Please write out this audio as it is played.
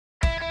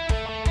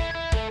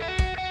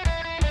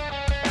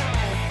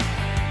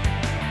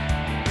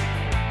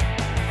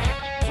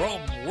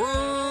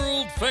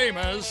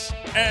famous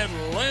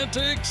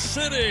Atlantic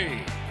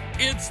City.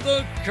 It's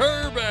the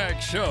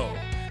Kerbeck Show,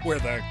 where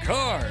the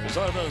cars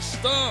are the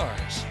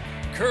stars.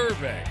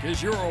 Kerbeck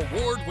is your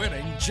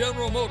award-winning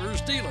General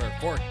Motors dealer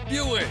for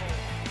Buick,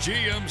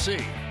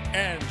 GMC,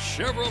 and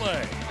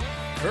Chevrolet.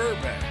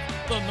 Kerbeck,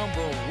 the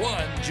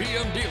 #1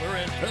 GM dealer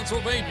in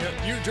Pennsylvania,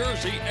 New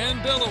Jersey,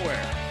 and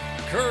Delaware.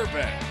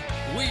 Kerbeck,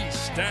 we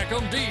stack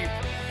them deep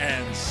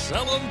and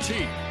sell them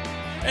cheap.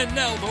 And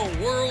now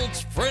the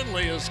world's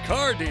friendliest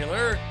car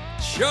dealer,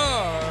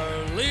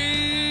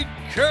 Charlie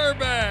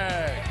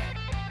Kerbeck.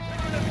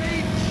 On the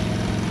beach.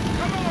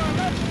 Come on,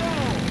 let's go.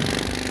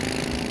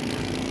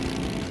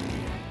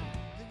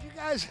 Did you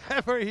guys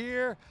ever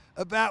hear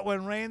about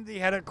when Randy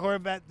had a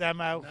Corvette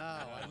demo? No,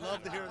 I'd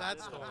love to hear that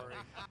story.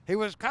 He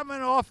was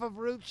coming off of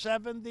Route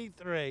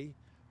 73,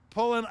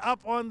 pulling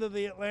up onto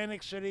the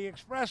Atlantic City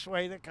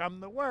Expressway to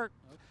come to work.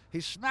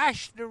 He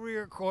smashed the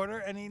rear quarter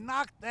and he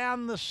knocked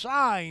down the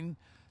sign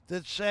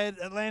that said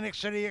Atlantic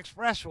City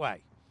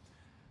Expressway.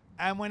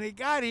 And when he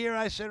got here,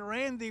 I said,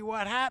 Randy,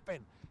 what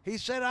happened? He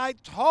said, I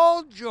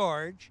told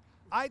George,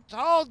 I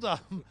told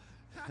him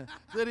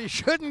that he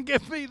shouldn't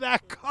give me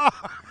that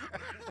car.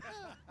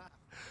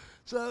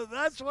 So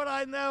that's what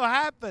I know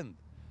happened.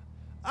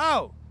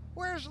 Oh,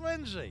 where's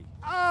Lindsay?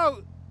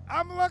 Oh,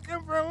 I'm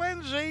looking for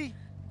Lindsay.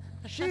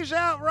 She's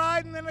out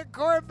riding in a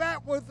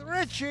Corvette with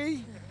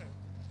Richie.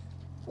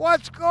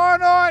 What's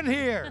going on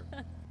here?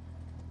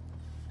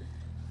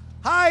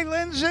 Hi,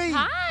 Lindsay.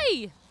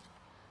 Hi.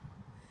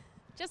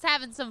 Just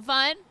having some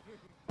fun.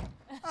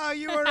 Oh,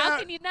 you were How out.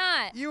 can you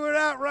not? You were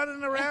out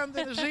running around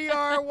in the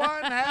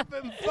ZR1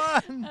 having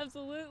fun.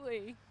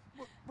 Absolutely.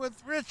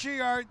 With Richie,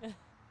 our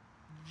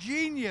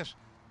genius.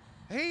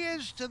 He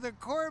is to the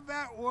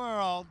Corvette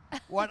world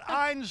what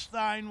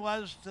Einstein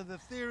was to the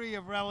theory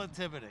of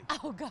relativity.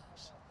 Oh, gosh.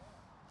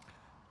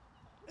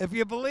 If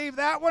you believe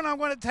that one, I'm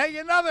going to tell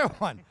you another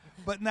one.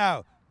 But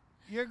no,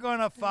 you're going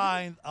to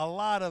find a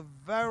lot of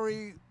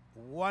very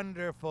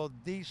wonderful,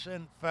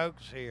 decent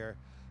folks here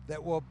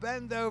that will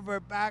bend over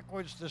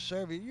backwards to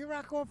serve you. You're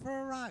not going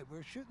for a ride.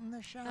 We're shooting the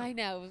show. I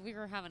know. We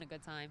were having a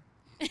good time.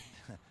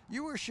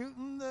 You were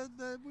shooting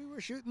we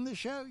were shooting the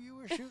show. You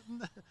were shooting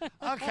the.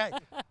 Okay.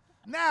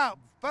 Now,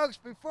 folks,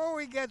 before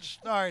we get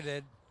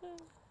started,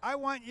 I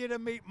want you to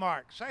meet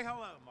Mark. Say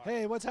hello, Mark.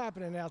 Hey, what's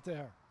happening out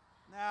there?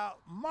 Now,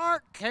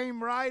 Mark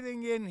came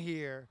riding in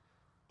here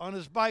on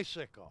his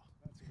bicycle.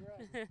 That's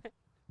correct.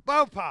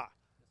 Bopa,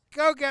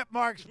 go get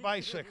Mark's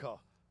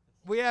bicycle.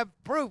 We have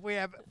proof. We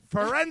have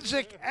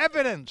forensic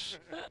evidence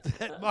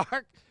that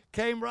Mark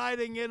came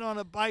riding in on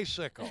a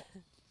bicycle.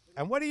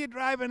 And what are you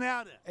driving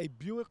out in? A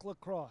Buick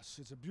LaCrosse.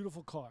 It's a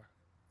beautiful car.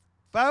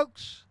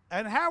 Folks,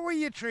 and how were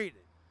you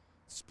treated?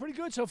 It's pretty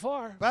good so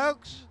far.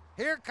 Folks,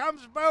 here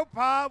comes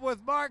Bopa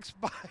with Mark's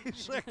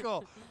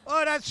bicycle.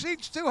 Oh, that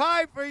seat's too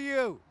high for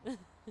you. That's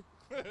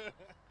a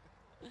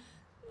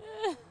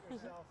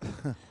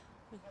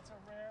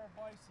rare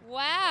bicycle.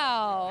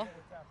 Wow.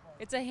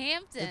 It's a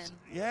Hampton.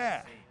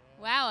 Yeah.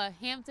 Wow, a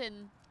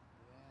Hampton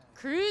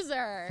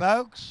cruiser.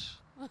 Folks,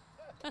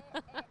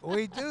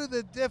 we do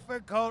the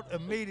difficult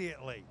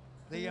immediately.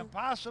 The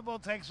impossible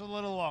takes a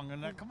little longer.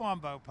 Now, come on,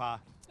 Bopa.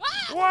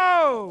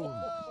 Whoa!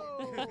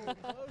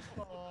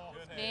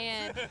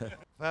 Man.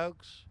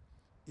 Folks,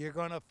 you're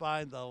going to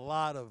find a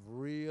lot of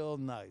real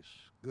nice,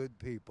 good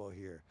people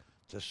here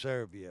to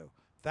serve you.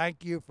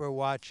 Thank you for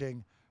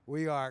watching.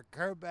 We are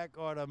Kerbeck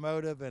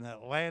Automotive in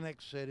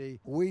Atlantic City.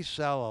 We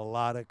sell a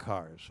lot of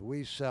cars.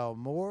 We sell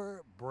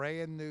more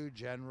brand new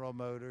General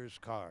Motors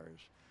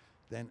cars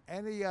than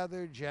any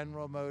other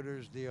General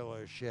Motors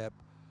dealership,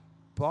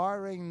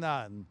 barring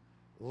none,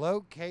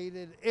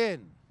 located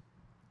in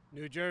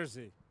New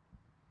Jersey.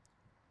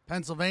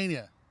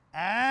 Pennsylvania.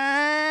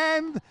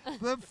 and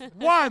the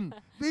one,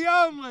 the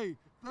only,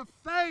 the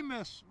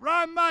famous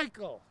Ron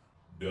Michael,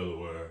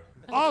 Delaware.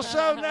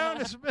 also known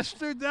as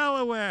Mr.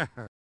 Delaware.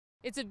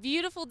 It's a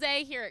beautiful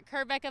day here at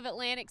Kerbeck of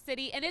Atlantic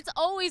City, and it's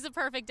always a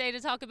perfect day to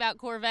talk about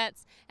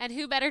Corvettes, and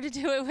who better to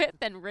do it with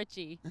than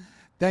Richie?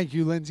 Thank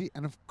you, Lindsay.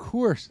 And of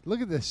course,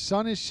 look at the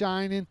sun is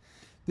shining.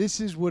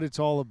 This is what it's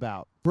all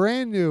about.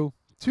 Brand new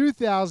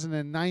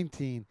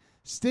 2019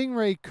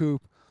 Stingray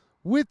Coupe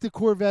with the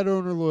Corvette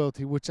owner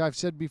loyalty, which I've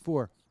said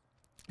before.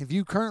 If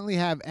you currently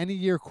have any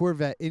year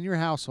Corvette in your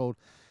household,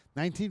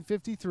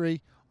 1953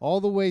 all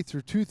the way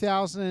through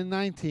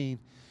 2019,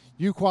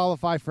 you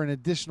qualify for an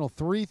additional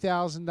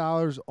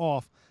 $3,000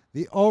 off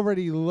the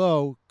already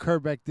low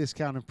Kerbeck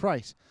discounted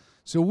price.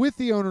 So with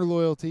the owner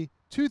loyalty,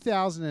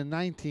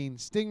 2019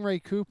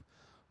 Stingray Coupe,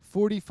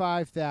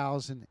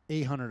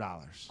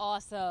 $45,800.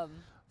 Awesome.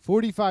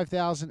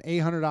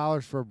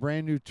 $45,800 for a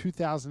brand new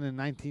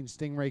 2019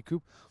 Stingray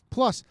Coupe,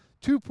 plus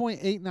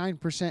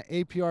 2.89%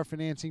 APR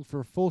financing for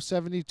a full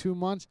 72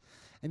 months.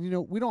 And, you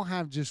know, we don't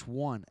have just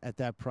one at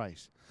that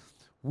price.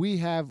 We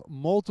have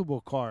multiple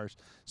cars,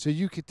 so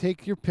you could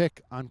take your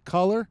pick on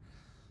color.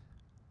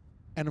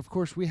 And, of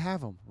course, we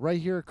have them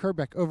right here at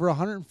Kerbeck. Over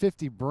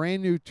 150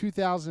 brand new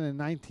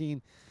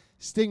 2019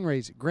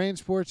 Stingrays, Grand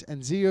Sports,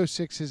 and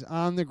Z06s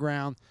on the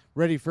ground,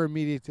 ready for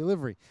immediate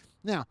delivery.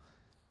 Now,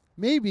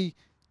 maybe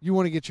you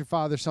want to get your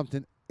father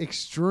something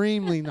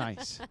extremely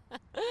nice.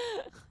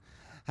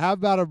 How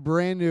about a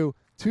brand new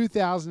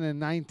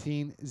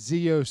 2019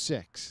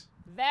 Z06?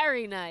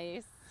 Very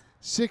nice.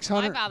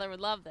 600. My father would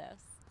love this.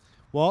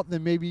 Well,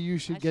 then maybe you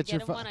should I get should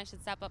your get him one. I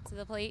should step up to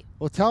the plate.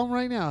 Well, tell him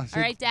right now.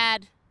 All right,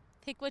 Dad.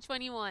 Pick which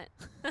one you want.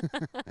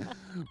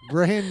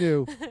 Brand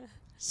new,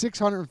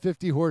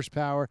 650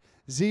 horsepower,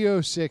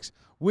 Z06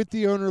 with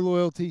the owner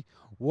loyalty.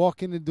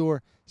 Walk in the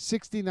door,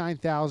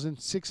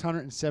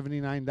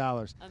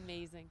 $69,679.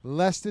 Amazing.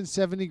 Less than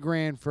 70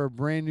 grand for a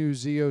brand new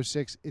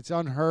Z06. It's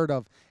unheard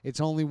of. It's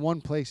only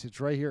one place. It's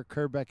right here at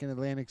Kerbeck in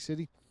Atlantic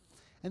City.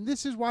 And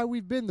this is why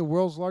we've been the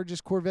world's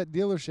largest Corvette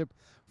dealership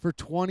for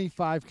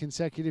 25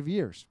 consecutive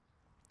years.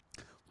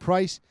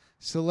 Price,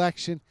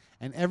 selection,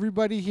 and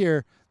everybody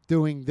here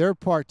doing their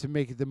part to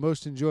make it the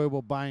most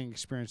enjoyable buying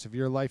experience of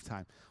your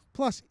lifetime.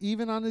 Plus,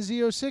 even on the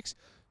Z06,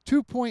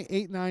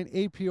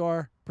 2.89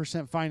 APR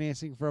 %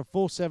 financing for a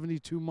full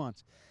 72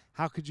 months.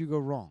 How could you go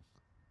wrong?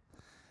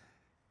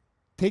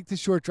 Take the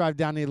short drive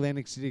down the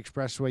Atlantic City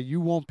Expressway.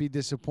 You won't be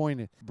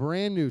disappointed.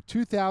 Brand new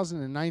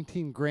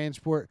 2019 Grand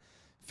Sport,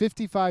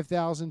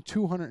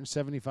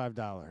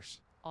 $55,275.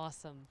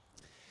 Awesome.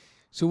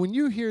 So when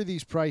you hear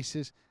these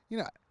prices, you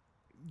know,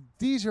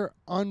 these are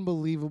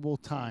unbelievable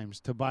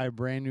times to buy a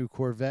brand new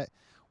Corvette.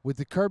 With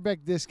the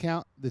Kerbeck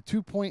discount, the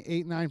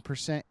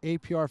 2.89%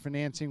 APR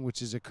financing, which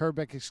is a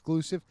Kerbeck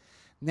exclusive,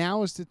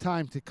 now is the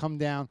time to come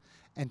down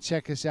and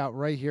check us out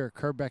right here at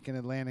Kerbeck in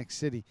Atlantic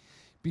City.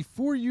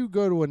 Before you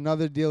go to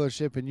another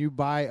dealership and you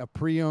buy a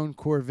pre-owned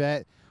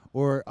Corvette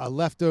or a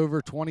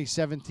leftover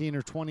 2017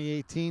 or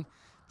 2018,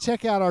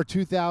 check out our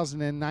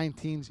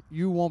 2019s.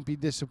 You won't be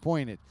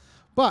disappointed.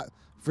 But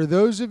for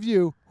those of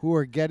you who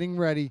are getting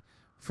ready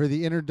for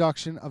the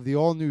introduction of the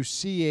all-new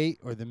C8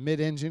 or the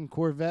mid-engine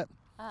Corvette,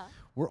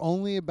 we're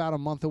only about a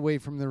month away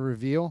from the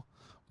reveal,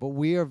 but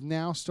we have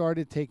now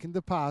started taking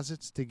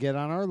deposits to get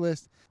on our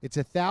list. It's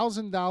a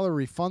 $1,000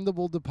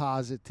 refundable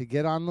deposit to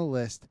get on the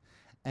list,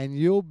 and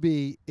you'll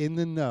be in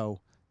the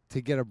know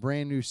to get a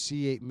brand new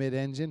C8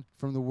 mid-engine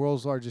from the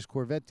world's largest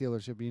Corvette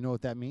dealership. You know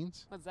what that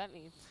means? What does that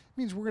mean? It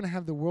means we're going to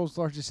have the world's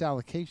largest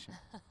allocation.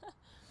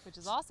 Which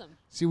is awesome.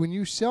 See, when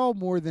you sell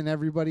more than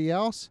everybody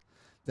else,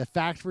 the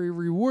factory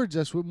rewards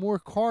us with more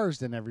cars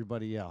than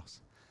everybody else.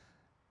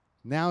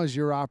 Now is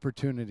your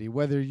opportunity.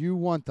 Whether you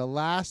want the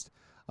last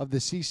of the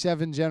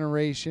C7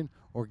 generation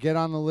or get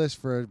on the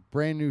list for a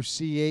brand new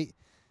C8,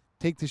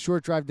 take the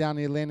short drive down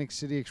the Atlantic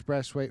City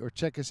Expressway or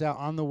check us out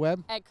on the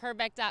web at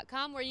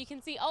Kerbeck.com, where you can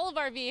see all of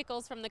our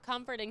vehicles from the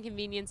comfort and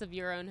convenience of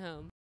your own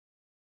home.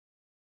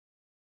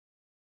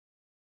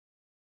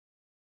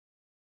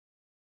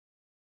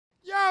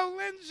 Yo,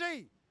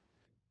 Lindsey,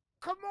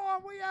 come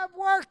on, we have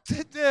work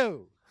to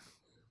do.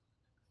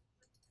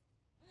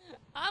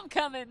 I'm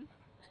coming.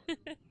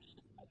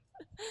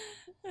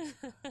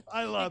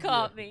 I love you.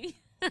 Caught me.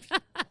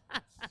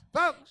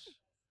 Folks,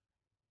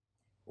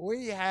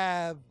 we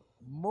have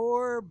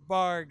more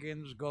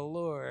bargains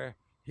galore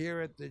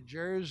here at the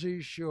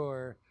Jersey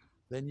Shore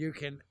than you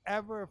can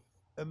ever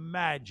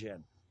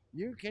imagine.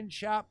 You can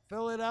shop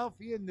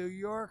Philadelphia, New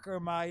York, or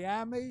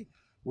Miami.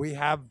 We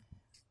have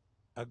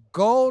a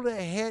goal to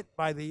hit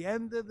by the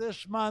end of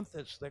this month.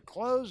 It's the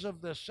close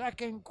of the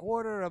second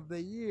quarter of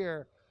the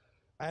year,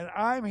 and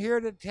I'm here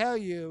to tell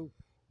you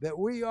that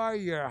we are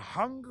your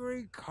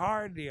hungry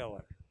car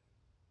dealer.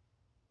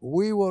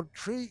 We will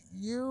treat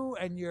you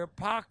and your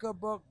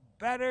pocketbook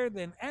better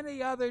than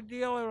any other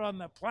dealer on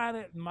the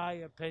planet, in my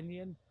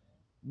opinion.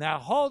 Now,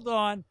 hold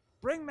on.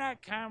 Bring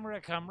that camera.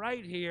 Come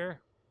right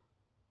here.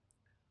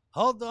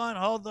 Hold on,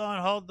 hold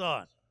on, hold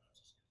on.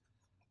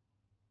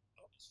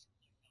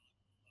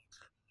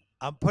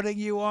 I'm putting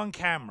you on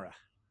camera.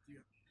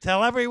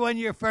 Tell everyone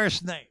your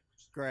first name.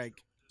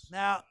 Greg.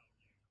 Now,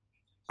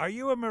 are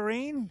you a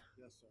Marine?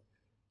 Yes, sir.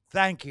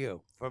 Thank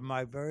you from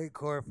my very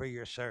core for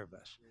your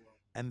service.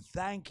 And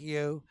thank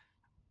you.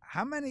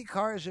 How many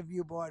cars have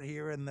you bought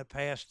here in the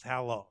past?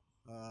 How long?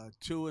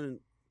 2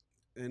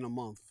 in a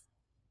month.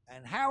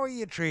 And how are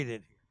you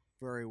treated?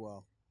 Very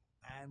well.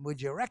 And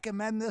would you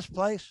recommend this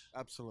place?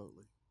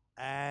 Absolutely.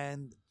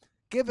 And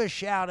give a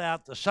shout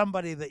out to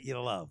somebody that you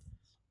love.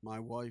 My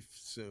wife,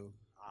 Sue.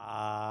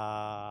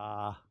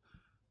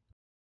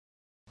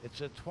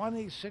 It's a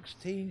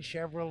 2016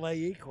 Chevrolet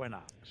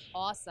Equinox.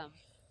 Awesome.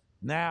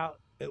 Now,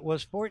 it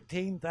was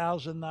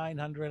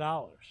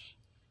 $14,900.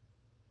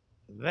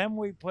 Then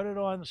we put it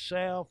on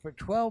sale for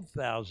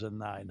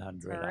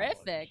 $12,900.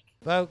 Terrific.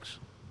 Folks,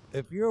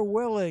 if you're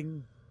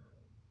willing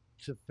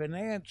to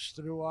finance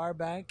through our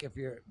bank, if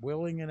you're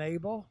willing and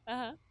able,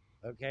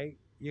 okay,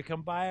 you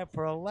can buy it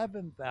for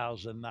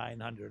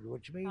 $11,900,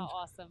 which means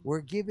awesome.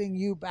 We're giving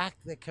you back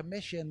the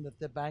commission that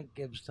the bank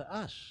gives to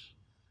us.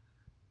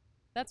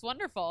 That's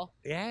wonderful.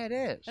 Yeah, it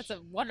is. That's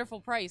a wonderful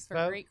price for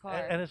a great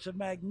car. And it's a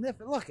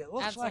magnificent, look, it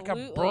looks Absolutely.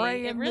 like a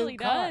brand It new really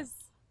car. does.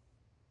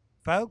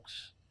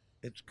 Folks,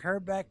 it's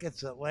Kerbeck,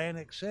 it's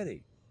Atlantic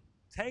City.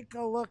 Take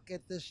a look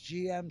at this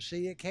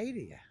GMC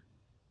Acadia.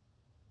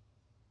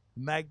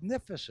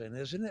 magnificent,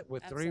 isn't it?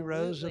 With 3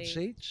 rows of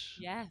Absolutely. seats.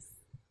 Yes.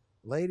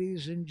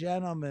 Ladies and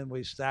gentlemen,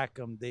 we stack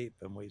them deep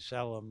and we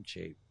sell them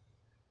cheap.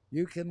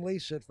 You can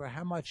lease it for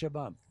how much a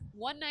month?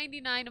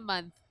 $199 a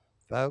month.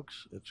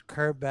 Folks, it's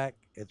Kerbeck,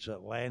 it's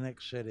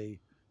Atlantic City.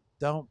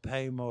 Don't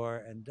pay more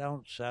and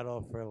don't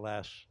settle for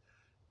less.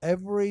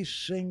 Every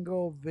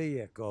single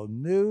vehicle,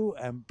 new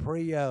and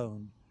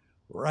pre-owned,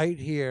 right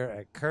here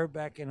at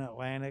Kerbeck in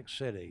Atlantic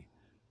City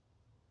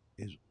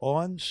is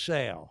on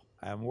sale,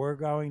 and we're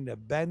going to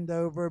bend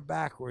over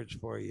backwards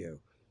for you.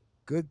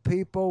 Good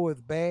people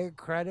with bad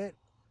credit,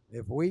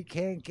 if we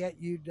can't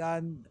get you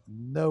done,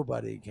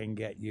 nobody can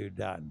get you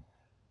done.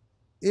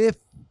 If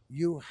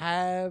you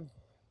have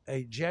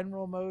a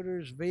General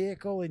Motors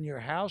vehicle in your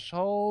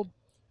household,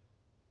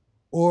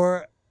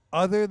 or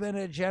other than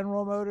a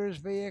General Motors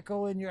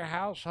vehicle in your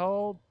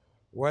household,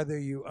 whether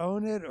you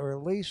own it or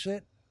lease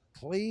it,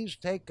 please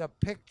take a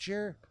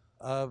picture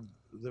of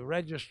the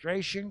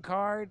registration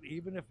card.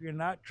 Even if you're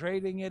not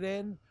trading it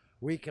in,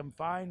 we can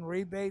find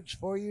rebates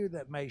for you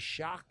that may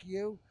shock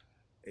you.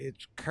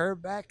 It's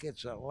Kerbeck,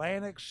 it's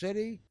Atlantic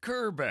City.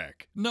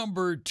 Kerbeck,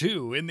 number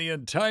 2 in the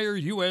entire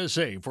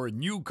USA for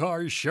new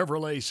car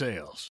Chevrolet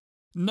sales.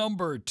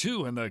 Number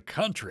 2 in the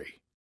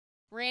country.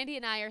 Randy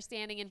and I are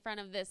standing in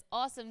front of this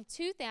awesome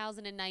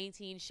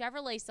 2019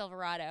 Chevrolet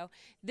Silverado.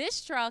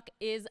 This truck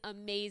is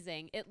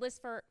amazing. It lists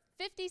for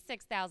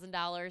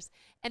 $56,000,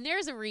 and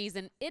there's a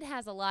reason. It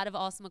has a lot of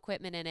awesome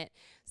equipment in it,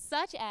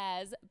 such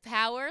as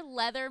power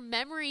leather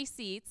memory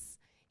seats,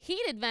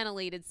 heated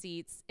ventilated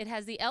seats. It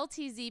has the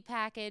LTZ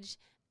package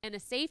and a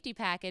safety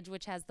package,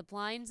 which has the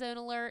blind zone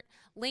alert,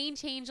 lane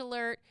change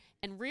alert,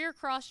 and rear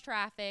cross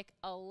traffic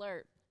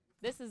alert.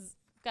 This has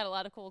got a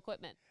lot of cool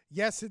equipment.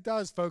 Yes, it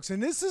does, folks.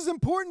 And this is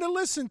important to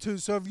listen to.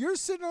 So if you're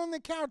sitting on the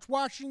couch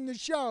watching the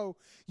show,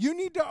 you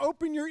need to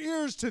open your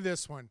ears to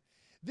this one.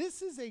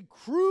 This is a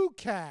crew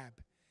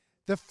cab.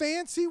 The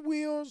fancy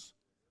wheels,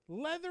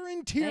 leather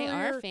interior. They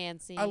are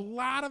fancy. A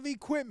lot of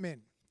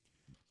equipment.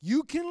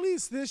 You can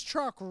lease this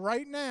truck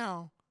right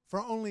now for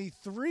only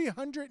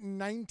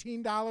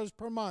 $319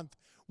 per month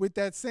with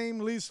that same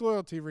lease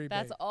loyalty rebate.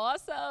 That's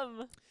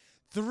awesome.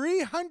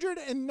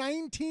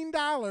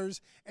 $319,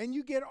 and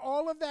you get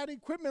all of that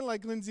equipment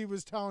like Lindsey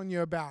was telling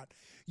you about.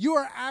 You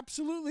are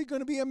absolutely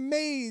going to be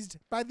amazed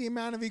by the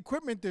amount of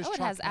equipment this truck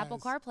has. It has Apple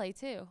CarPlay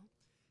too.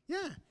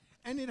 Yeah,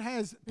 and it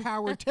has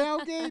power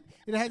tailgate.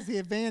 It has the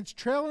advanced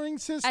trailering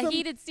system. A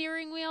heated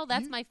steering wheel.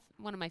 That's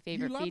one of my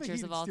favorite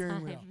features of all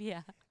time. Wheel.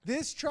 Yeah.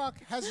 This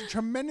truck has a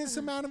tremendous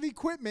amount of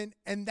equipment,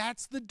 and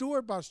that's the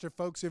doorbuster,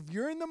 folks. If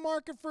you're in the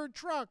market for a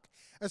truck,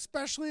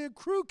 especially a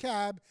crew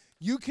cab,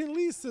 you can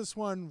lease this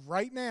one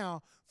right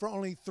now for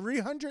only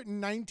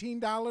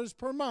 $319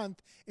 per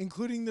month,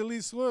 including the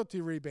lease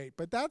loyalty rebate.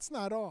 But that's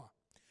not all.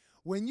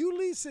 When you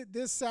lease it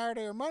this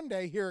Saturday or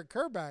Monday here at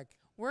Kerbeck,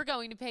 we're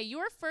going to pay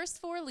your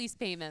first 4 lease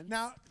payments.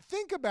 Now,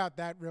 think about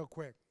that real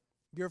quick.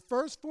 Your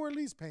first 4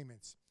 lease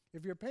payments.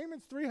 If your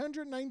payment's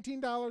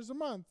 $319 a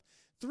month,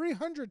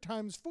 300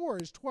 times 4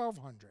 is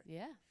 $1,200.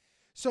 Yeah.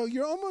 So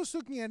you're almost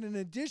looking at an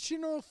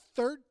additional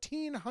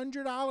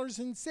 $1,300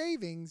 in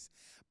savings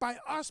by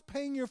us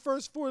paying your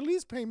first 4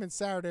 lease payments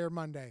Saturday or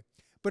Monday.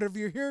 But if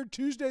you're here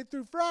Tuesday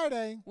through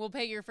Friday, we'll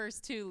pay your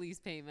first 2 lease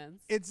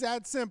payments. It's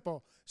that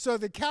simple. So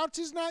the couch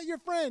is not your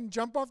friend.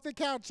 Jump off the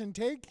couch and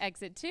take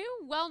exit 2,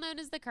 well known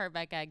as the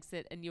Kerbeck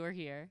exit, and you're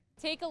here.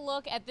 Take a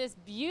look at this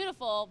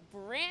beautiful,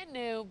 brand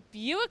new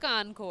Buick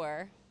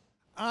Encore.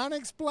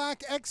 Onyx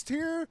black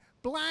exterior,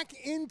 black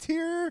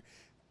interior,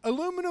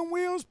 aluminum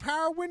wheels,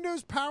 power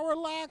windows, power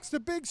locks, the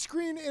big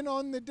screen in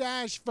on the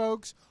dash,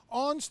 folks.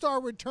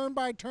 OnStar with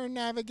turn-by-turn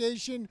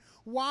navigation,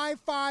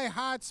 Wi-Fi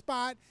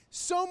hotspot,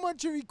 so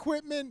much of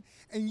equipment,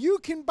 and you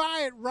can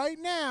buy it right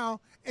now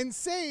and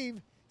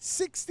save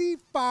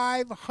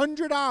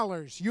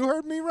 $6,500. You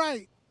heard me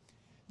right.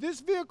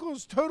 This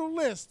vehicle's total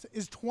list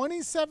is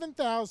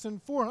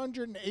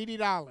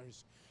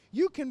 $27,480.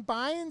 You can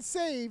buy and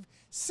save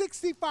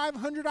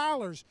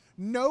 $6,500.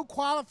 No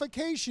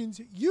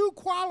qualifications. You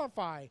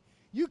qualify.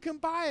 You can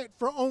buy it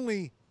for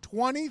only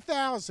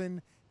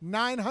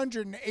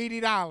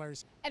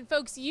 $20,980. And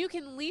folks, you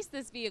can lease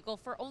this vehicle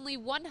for only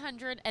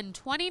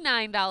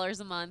 $129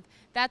 a month.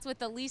 That's with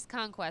the Lease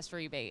Conquest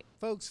rebate.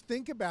 Folks,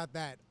 think about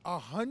that.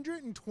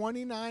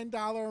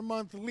 $129 a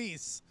month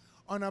lease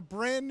on a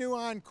brand new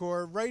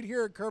Encore right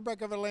here at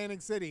Kerbeck of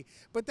Atlantic City.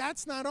 But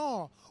that's not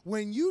all.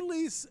 When you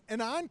lease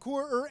an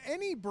Encore or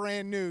any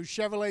brand new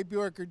Chevrolet,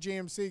 Buick, or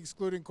GMC,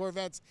 excluding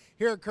Corvettes,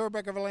 here at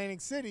Kerbeck of Atlantic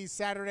City,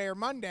 Saturday or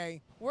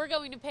Monday, we're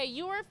going to pay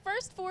your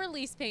first 4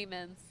 lease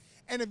payments.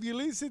 And if you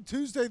lease it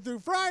Tuesday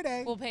through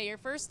Friday, we'll pay your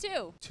first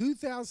 2.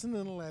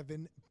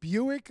 2011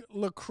 Buick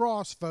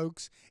LaCrosse,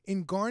 folks,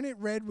 in garnet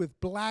red with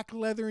black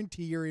leather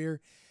interior,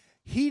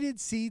 heated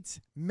seats,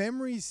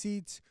 memory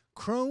seats,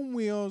 chrome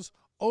wheels,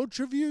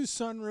 ultra-view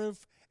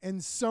sunroof,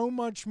 and so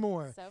much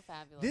more. So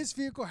fabulous. This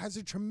vehicle has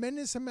a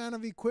tremendous amount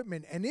of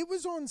equipment, and it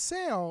was on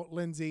sale,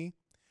 Lindsey,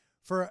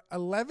 for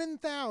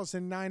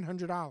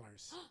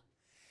 $11,900.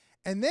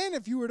 And then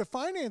if you were to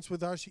finance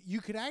with us, you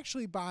could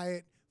actually buy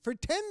it for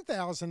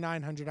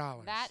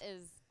 $10,900. That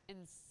is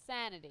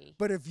insanity.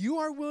 But if you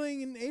are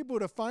willing and able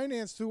to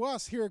finance through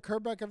us here at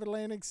Kerbeck of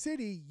Atlantic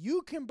City,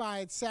 you can buy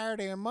it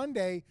Saturday and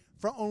Monday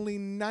for only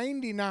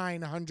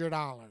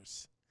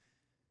 $9,900.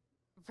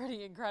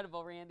 Pretty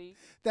incredible, Randy.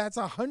 That's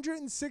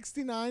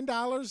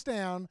 $169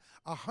 down,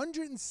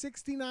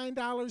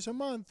 $169 a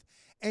month,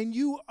 and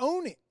you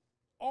own it.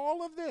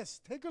 All of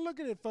this. Take a look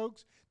at it,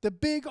 folks. The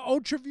big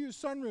Ultra View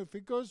sunroof.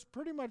 It goes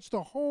pretty much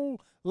the whole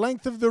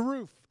length of the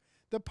roof.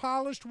 The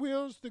polished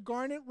wheels, the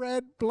garnet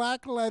red,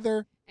 black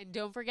leather. And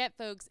don't forget,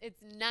 folks,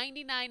 it's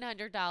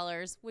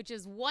 $9,900, which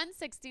is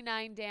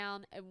 $169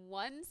 down and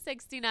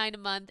 $169 a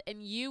month,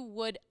 and you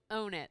would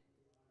own it.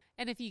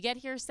 And if you get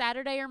here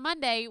Saturday or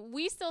Monday,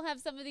 we still have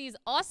some of these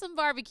awesome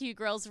barbecue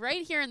grills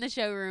right here in the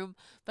showroom,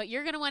 but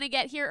you're going to want to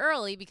get here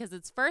early because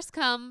it's first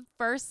come,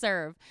 first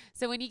serve.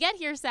 So when you get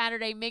here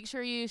Saturday, make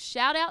sure you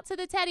shout out to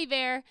the teddy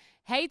bear,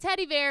 "Hey,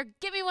 teddy bear,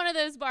 give me one of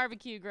those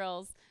barbecue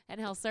grills,"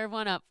 and he'll serve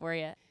one up for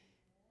you.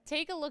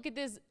 Take a look at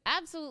this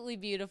absolutely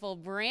beautiful,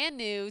 brand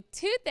new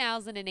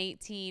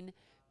 2018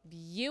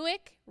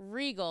 Buick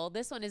Regal.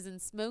 This one is in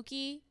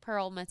smoky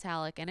pearl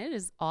metallic, and it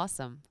is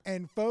awesome.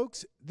 And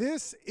folks,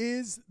 this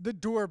is the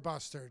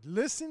doorbuster.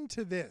 Listen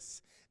to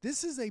this.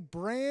 This is a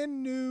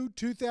brand new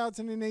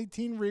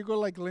 2018 Regal,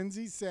 like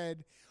Lindsay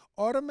said.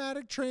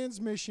 Automatic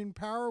transmission,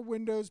 power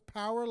windows,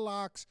 power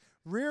locks,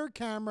 rear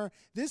camera.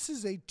 This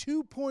is a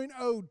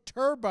 2.0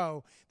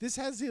 turbo. This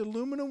has the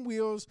aluminum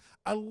wheels,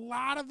 a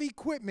lot of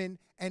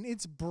equipment, and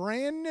it's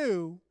brand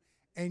new.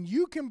 And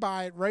you can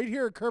buy it right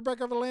here at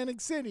Kerbeck of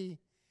Atlantic City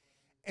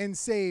and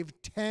save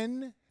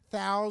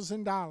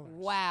 $10,000.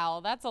 Wow,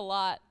 that's a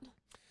lot.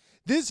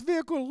 This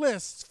vehicle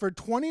lists for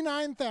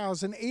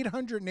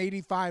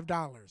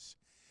 $29,885.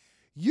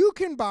 You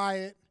can buy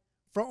it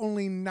for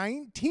only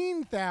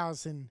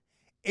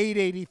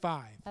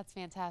 $19,885. That's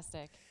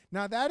fantastic.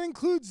 Now that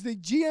includes the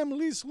GM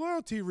lease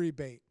loyalty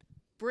rebate.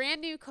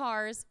 Brand new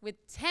cars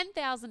with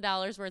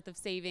 $10,000 worth of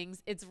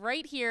savings. It's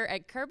right here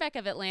at Kerbeck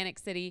of Atlantic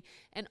City.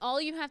 And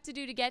all you have to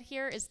do to get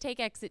here is take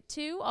exit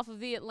 2 off of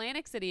the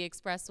Atlantic City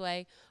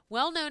Expressway,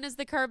 well known as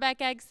the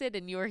Kerbeck exit,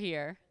 and you're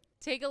here.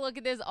 Take a look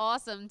at this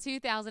awesome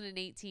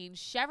 2018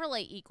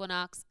 Chevrolet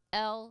Equinox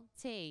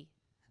LT.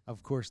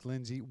 Of course,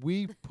 Lindsay,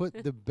 we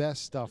put the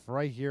best stuff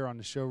right here on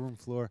the showroom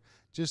floor,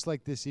 just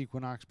like this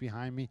Equinox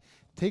behind me.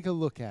 Take a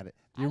look at it.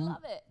 I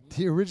love it.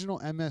 The original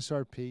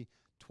MSRP,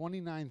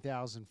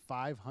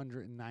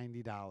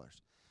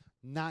 $29,590.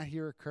 Not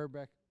here at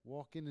Kerbeck.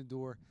 Walk in the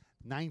door,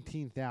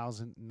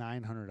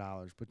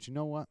 $19,900. But you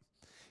know what?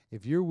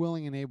 If you're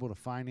willing and able to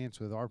finance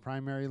with our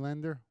primary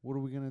lender, what are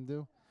we going to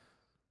do?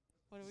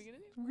 What are we going to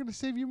do? We're going to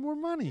save you more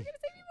money. We're going to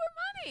save you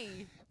more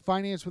money.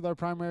 Finance with our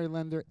primary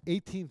lender,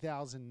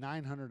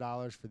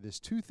 $18,900 for this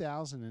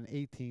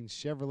 2018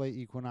 Chevrolet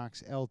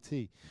Equinox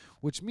LT,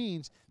 which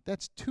means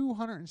that's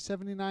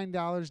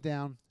 $279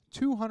 down,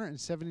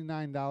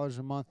 $279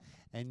 a month,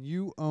 and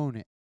you own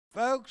it.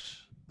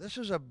 Folks, this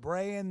is a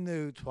brand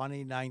new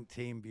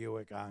 2019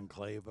 Buick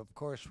Enclave, of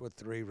course, with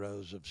 3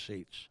 rows of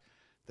seats.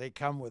 They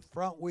come with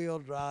front-wheel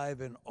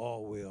drive and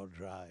all-wheel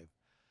drive.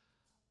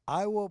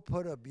 I will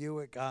put a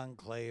Buick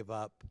Enclave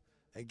up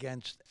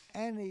against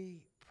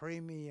any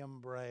premium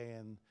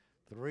brand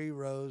 3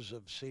 rows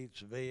of seats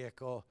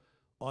vehicle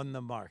on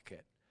the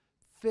market.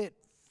 Fit,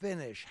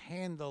 finish,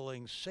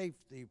 handling,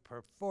 safety,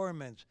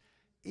 performance,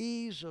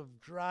 ease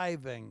of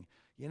driving.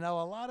 You know,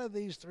 a lot of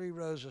these 3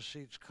 rows of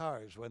seats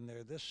cars, when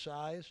they're this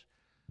size,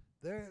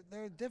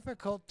 they're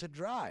difficult to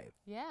drive.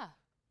 Yeah.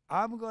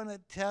 I'm going to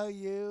tell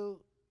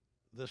you,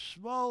 the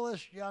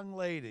smallest young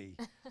lady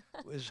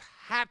was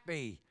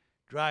happy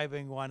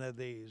driving one of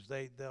these.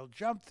 They'll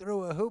jump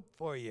through a hoop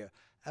for you,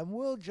 and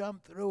we'll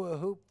jump through a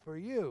hoop for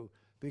you,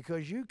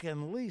 because you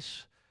can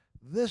lease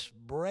this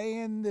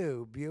brand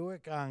new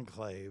Buick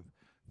Enclave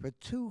for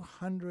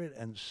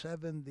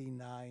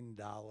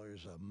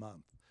 $279 a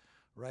month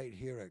right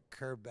here at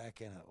Kerbeck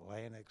in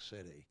Atlantic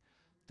City.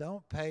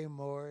 Don't pay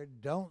more.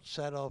 Don't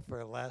settle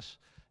for less.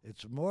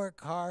 It's more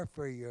car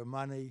for your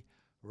money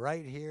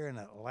right here in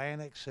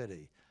Atlantic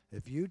City.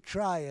 If you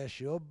try us,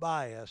 you'll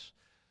buy us.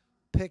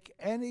 Pick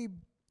any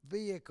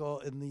vehicle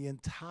in the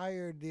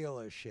entire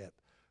dealership.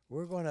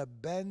 We're going to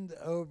bend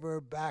over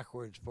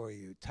backwards for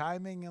you.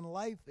 Timing in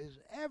life is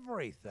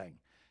everything.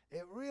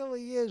 It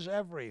really is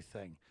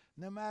everything.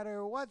 No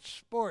matter what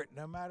sport,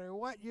 no matter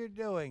what you're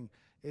doing,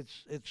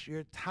 it's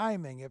your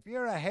timing. If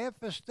you're a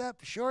half a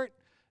step short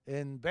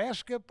in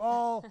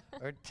basketball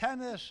or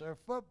tennis or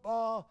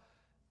football,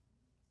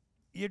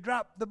 you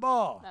drop the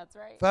ball. That's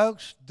right.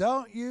 Folks,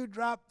 don't you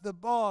drop the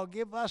ball.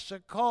 Give us a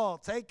call.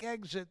 Take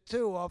exit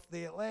 2 off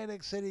the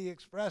Atlantic City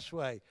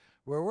Expressway,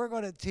 where we're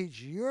going to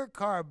teach your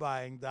car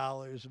buying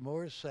dollars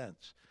more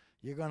sense.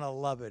 You're going to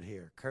love it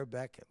here.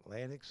 Kerbeck,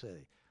 Atlantic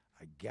City.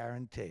 I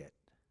guarantee it.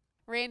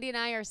 Randy and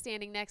I are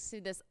standing next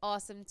to this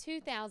awesome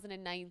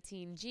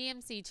 2019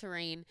 GMC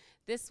Terrain.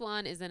 This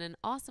one is in an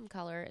awesome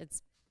color.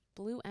 It's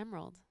blue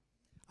emerald.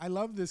 I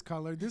love this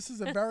color. This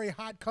is a very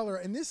hot color,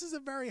 and this is a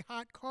very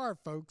hot car,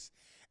 folks.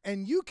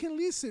 And you can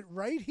lease it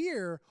right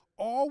here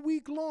all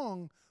week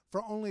long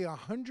for only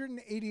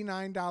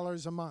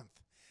 $189 a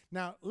month.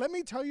 Now, let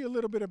me tell you a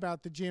little bit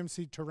about the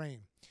GMC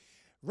Terrain.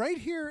 Right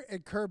here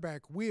at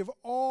Kerbeck, we have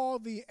all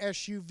the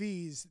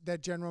SUVs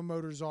that General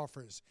Motors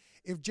offers.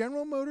 If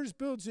General Motors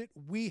builds it,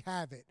 we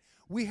have it.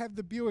 We have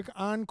the Buick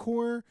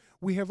Encore.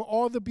 We have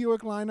all the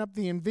Buick lineup,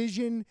 the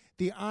Envision,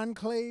 the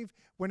Enclave.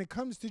 When it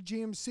comes to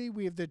GMC,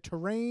 we have the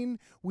Terrain,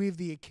 we have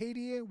the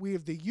Acadia, we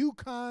have the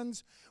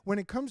Yukons. When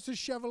it comes to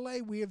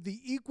Chevrolet, we have the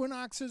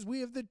Equinoxes,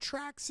 we have the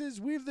Traxes,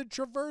 we have the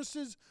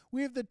Traverses,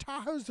 we have the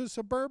Tahoes, the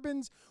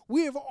Suburbans.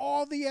 We have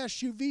all the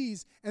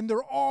SUVs, and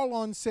they're all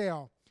on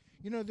sale.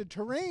 You know, the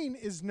Terrain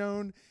is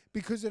known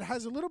because it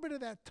has a little bit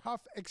of that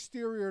tough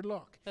exterior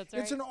look. That's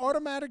right. It's an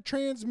automatic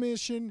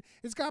transmission.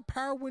 It's got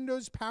power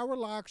windows, power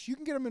locks. You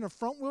can get them in a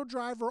front-wheel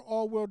drive or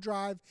all-wheel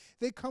drive.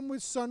 They come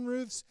with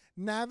sunroofs,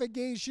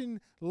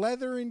 navigation,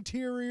 leather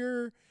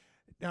interior,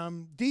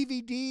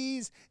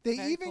 DVDs. They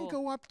Very even cool.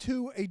 go up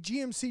to a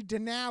GMC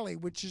Denali,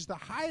 which is the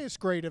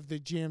highest grade of the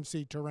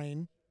GMC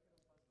Terrain.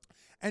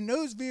 And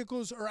those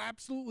vehicles are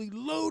absolutely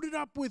loaded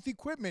up with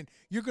equipment.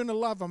 You're going to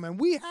love them. And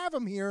we have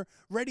them here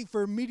ready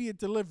for immediate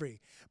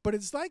delivery. But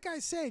it's like I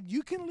said,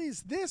 you can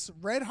lease this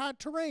red hot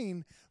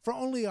Terrain for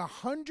only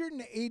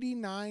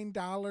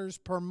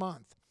 $189 per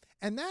month.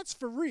 And that's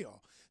for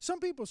real. Some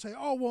people say,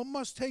 oh, well, it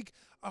must take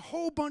a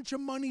whole bunch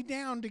of money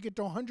down to get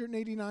to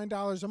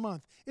 $189 a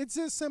month. It's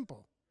this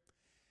simple.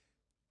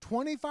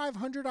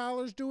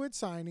 $2,500 due at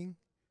signing.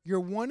 You're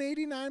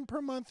 $189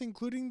 per month,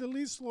 including the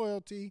lease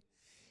loyalty.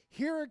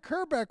 Here at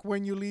Kerbeck,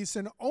 when you lease,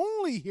 and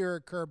only here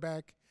at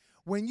Kerbeck,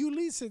 when you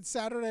lease it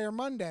Saturday or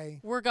Monday,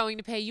 We're going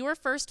to pay your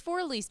first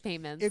 4 lease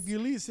payments. if you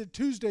lease it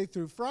Tuesday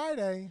through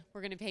Friday. We're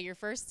going to pay your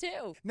first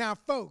 2. Now,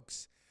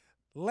 folks,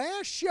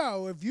 last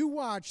show, if you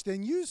watched,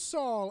 and you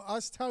saw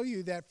us tell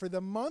you that for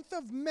the month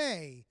of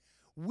May,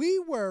 we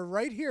were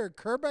right here at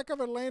Kerbeck of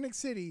Atlantic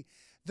City,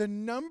 the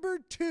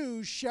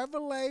 #2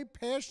 Chevrolet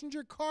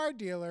passenger car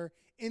dealer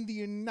in the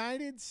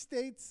United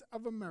States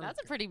of America.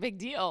 That's a pretty big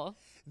deal.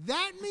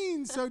 That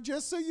means, so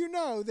just so you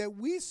know, that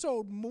we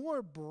sold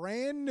more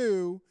brand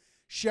new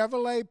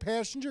Chevrolet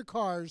passenger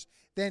cars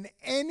than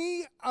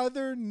any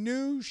other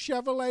new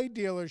Chevrolet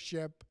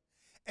dealership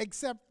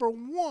except for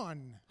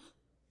one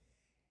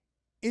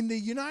in the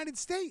United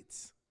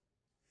States.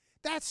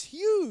 That's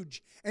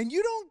huge. And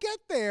you don't get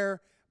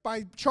there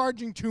by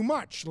charging too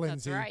much,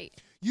 Lindsay. That's right.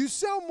 You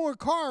sell more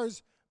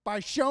cars by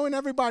showing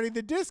everybody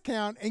the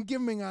discount and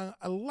giving a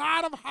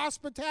lot of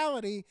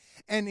hospitality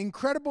and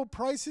incredible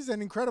prices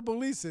and incredible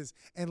leases.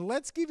 And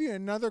let's give you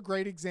another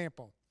great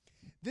example.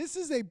 This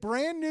is a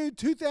brand new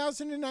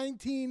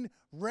 2019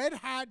 red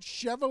hot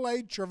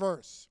Chevrolet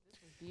Traverse.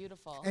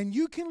 Beautiful. And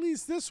you can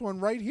lease this one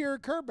right here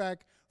at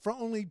Kerbeck for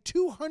only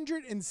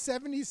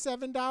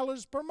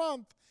 $277 per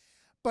month.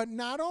 But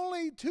not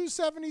only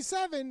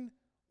 $277,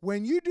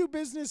 when you do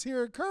business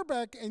here at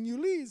Kerbeck and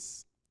you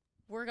lease,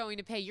 We're going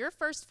to pay your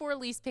first 4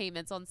 lease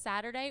payments on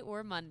Saturday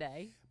or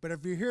Monday. but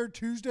if you're here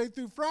Tuesday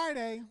through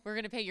Friday, We're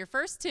going to pay your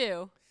first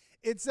 2.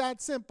 it's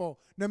that simple.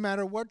 No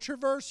matter what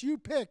Traverse you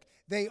pick,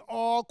 they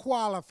all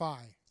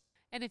qualify.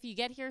 And if you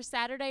get here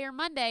Saturday or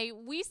Monday,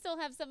 we still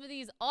have some of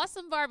these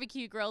awesome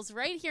barbecue grills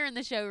right here in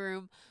the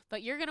showroom.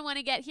 But you're going to want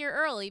to get here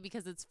early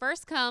because it's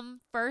first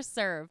come, first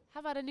serve.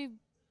 How about a new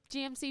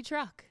GMC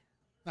truck?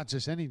 Not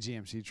just any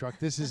GMC truck.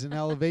 This is an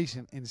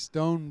Elevation in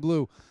stone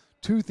blue,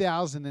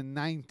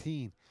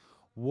 2019.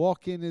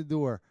 Walk in the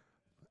door.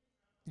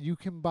 You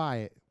can buy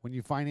it when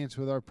you finance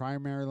with our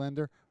primary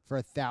lender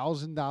for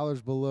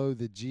 $1,000 below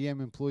the GM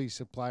employee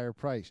supplier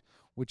price,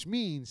 which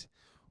means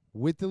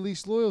with the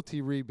lease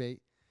loyalty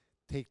rebate,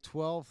 take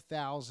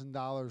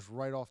 $12,000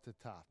 right off the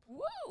top.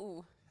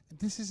 Woo!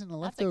 This isn't a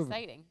That's leftover.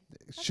 exciting.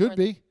 It That's should worth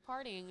be.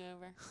 Partying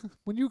over.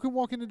 When you can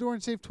walk in the door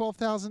and save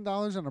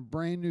 $12,000 on a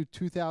brand new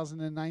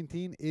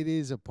 2019, it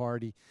is a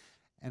party.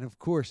 And of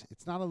course,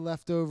 it's not a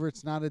leftover,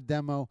 it's not a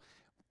demo,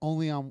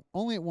 only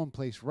at one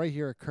place right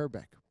here at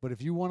Kerbeck. But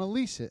if you want to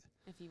lease it,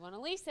 If you want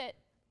to lease it,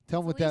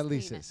 tell them what it's a that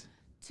lease payment. is.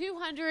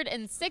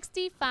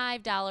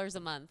 $265 a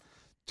month.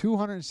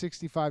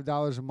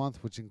 $265 a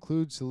month, which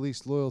includes the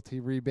lease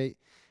loyalty rebate.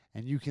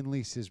 And you can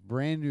lease this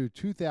brand new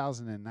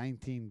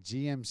 2019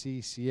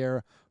 GMC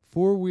Sierra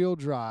 4-wheel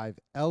drive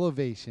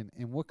Elevation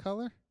in what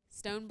color?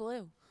 Stone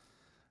blue.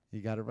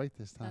 You got it right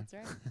this time.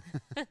 That's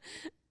right.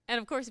 And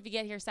of course, if you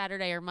get here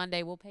Saturday or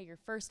Monday, we'll pay your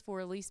first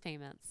 4 lease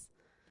payments.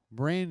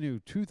 Brand new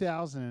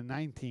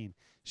 2019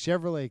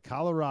 Chevrolet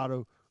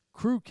Colorado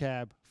Crew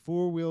Cab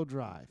 4-wheel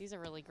drive. These are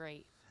really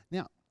great.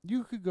 Now,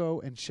 you could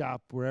go and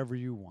shop wherever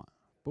you want.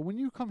 But when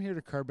you come here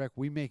to Kerbeck,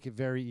 we make it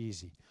very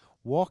easy.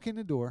 Walk in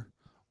the door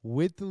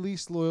with the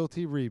lease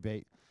loyalty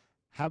rebate.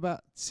 How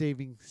about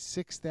saving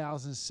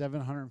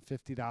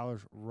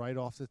 $6,750 right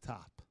off the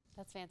top?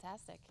 That's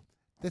fantastic.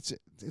 It's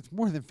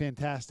more than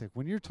fantastic.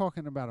 When you're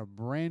talking about a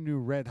brand new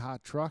red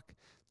hot truck,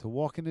 to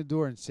walk in the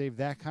door and save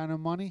that kind of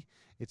money,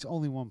 it's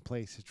only one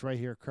place. It's right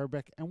here at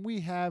Kerbeck. And we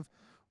have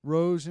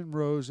rows and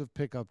rows of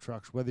pickup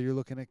trucks. Whether you're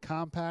looking at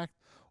compact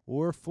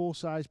or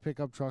full-size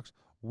pickup trucks,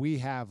 we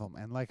have them.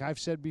 And like I've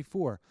said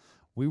before,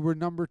 We were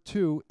number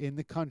 2 in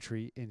the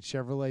country in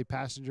Chevrolet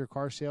passenger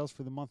car sales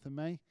for the month of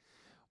May,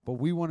 but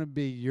we want to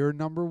be your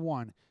number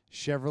 1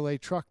 Chevrolet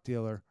truck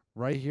dealer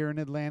right here in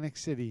Atlantic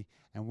City,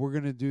 and we're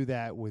going to do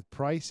that with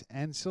price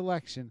and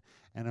selection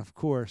and, of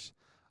course,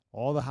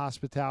 all the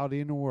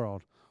hospitality in the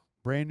world.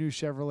 Brand new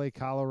Chevrolet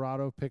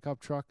Colorado pickup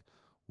truck,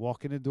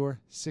 walk in the door,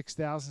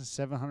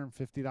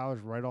 $6,750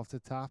 right off the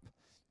top.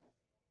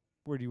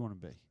 Where do you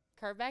want to be?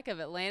 Kerbeck of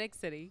Atlantic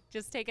City.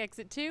 Just take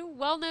exit 2,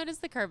 well known as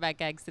the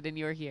Kerbeck exit, and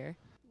you're here.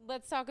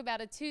 Let's talk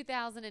about a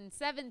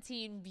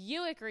 2017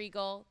 Buick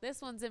Regal.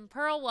 This one's in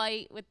pearl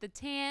white with the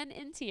tan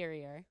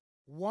interior.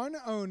 One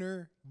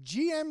owner,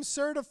 GM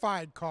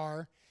certified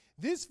car.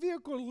 This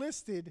vehicle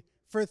listed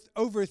for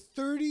over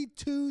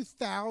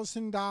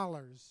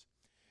 $32,000.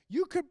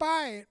 You could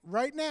buy it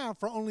right now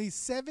for only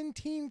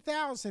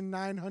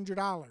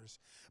 $17,900.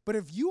 But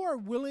if you are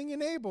willing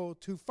and able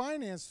to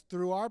finance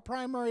through our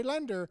primary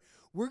lender,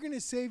 we're going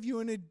to save you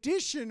an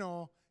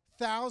additional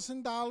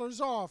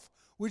 $1,000 off,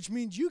 which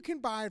means you can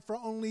buy it for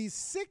only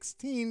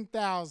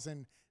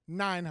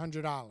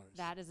 $16,900.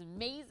 That is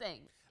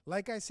amazing.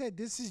 Like I said,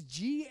 this is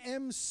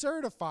GM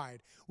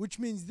certified, which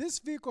means this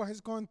vehicle has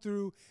gone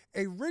through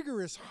a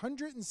rigorous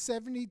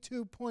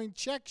 172-point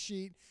check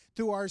sheet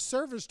through our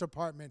service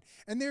department.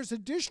 And there's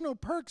additional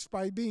perks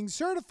by being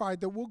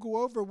certified that we'll go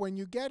over when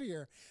you get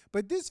here.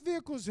 But this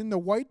vehicle's in the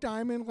white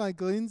diamond,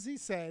 like Lindsay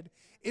said.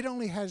 It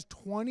only has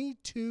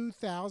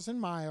 22,000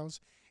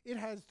 miles. It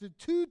has the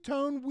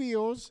two-tone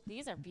wheels.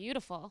 These are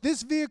beautiful.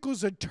 This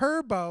vehicle's a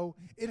turbo.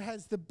 It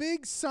has the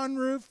big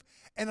sunroof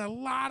and a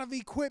lot of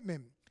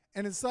equipment.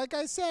 And it's like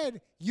I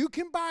said, you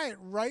can buy it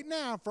right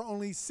now for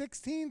only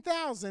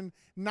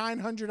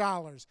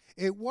 $16,900.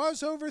 It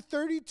was over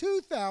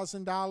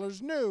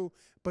 $32,000 new,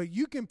 but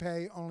you can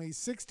pay only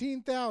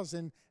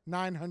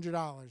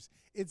 $16,900.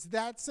 It's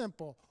that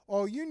simple.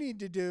 All you need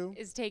to do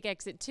is take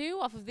exit 2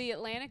 off of the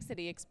Atlantic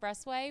City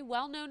Expressway,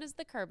 well known as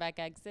the Kerbeck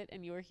exit,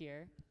 and you're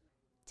here.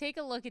 Take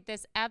a look at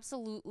this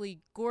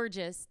absolutely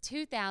gorgeous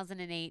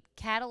 2008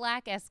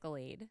 Cadillac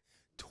Escalade.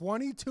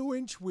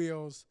 22-inch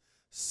wheels,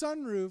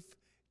 sunroof,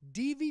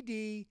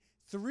 DVD,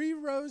 3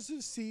 rows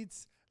of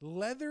seats,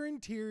 leather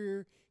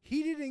interior,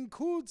 heated and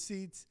cooled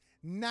seats,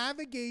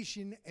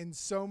 navigation, and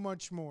so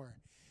much more.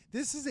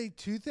 This is a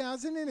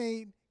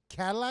 2008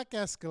 Cadillac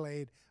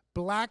Escalade,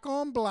 black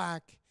on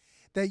black,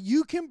 that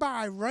you can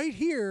buy right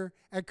here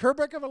at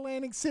Kerbeck of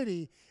Atlantic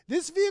City.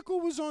 This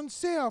vehicle was on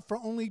sale for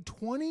only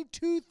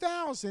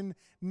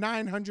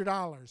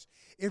 $22,900.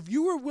 If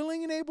you were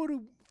willing and able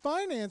to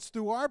finance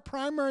through our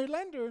primary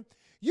lender,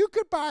 you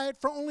could buy it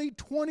for only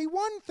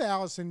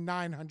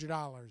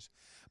 $21,900.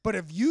 But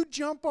if you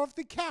jump off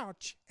the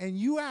couch and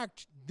you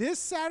act this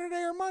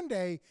Saturday or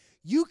Monday,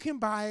 you can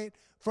buy it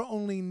for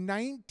only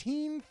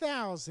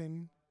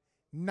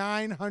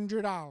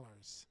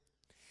 $19,900.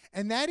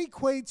 And that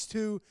equates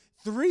to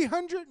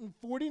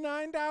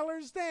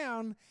 $349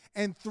 down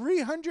and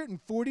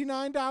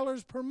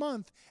 $349 per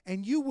month,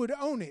 and you would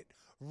own it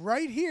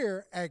right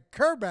here at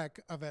Kerbeck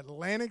of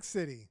Atlantic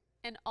City.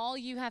 And all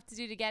you have to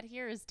do to get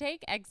here is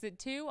take exit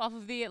 2 off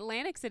of the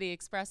Atlantic City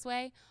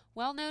Expressway,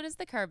 well known as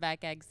the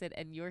Kerbeck exit,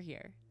 and you're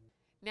here.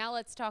 Now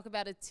let's talk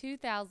about a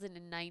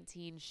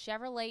 2019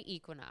 Chevrolet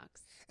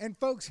Equinox. And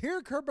folks, here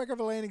at Kerbeck of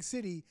Atlantic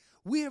City,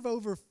 we have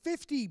over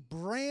 50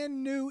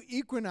 brand new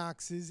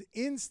Equinoxes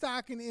in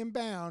stock and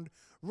inbound,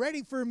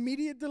 ready for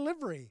immediate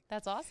delivery.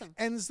 That's awesome.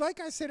 And it's like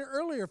I said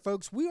earlier,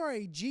 folks, we are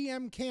a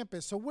GM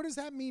campus. So what does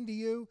that mean to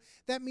you?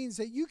 That means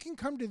that you can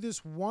come to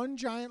this one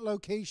giant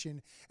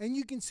location and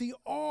you can see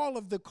all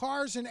of the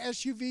cars and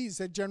SUVs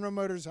that General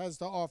Motors has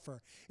to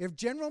offer. If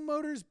General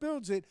Motors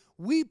builds it,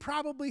 we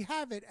probably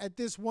have it at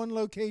this one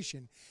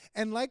location.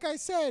 And like I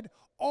said,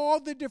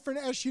 all the different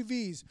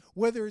SUVs,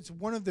 whether it's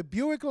one of the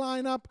Buick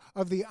lineup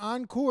of the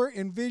Encore,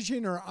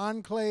 Envision, or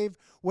Enclave,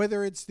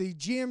 whether it's the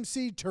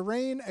GMC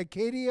Terrain,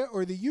 Acadia,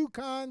 or the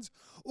Yukons,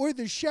 or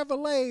the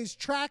Chevrolets,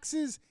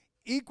 Traxxas,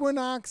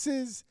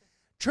 Equinoxes,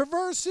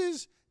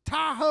 Traverses,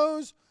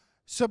 Tahoes,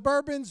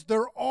 Suburbans,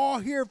 they're all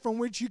here from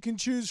which you can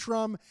choose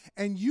from,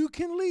 and you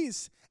can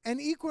lease an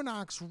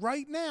Equinox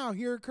right now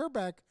here at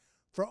Kerbeck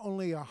for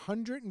only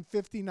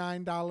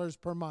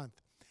 $159 per month.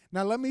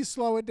 Now, let me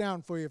slow it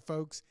down for you,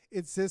 folks.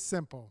 It's this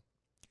simple.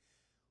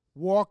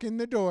 Walk in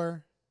the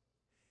door.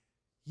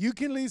 You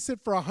can lease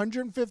it for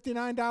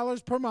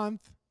 $159 per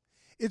month.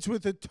 It's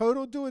with a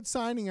total do-it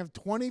signing of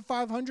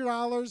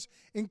 $2,500,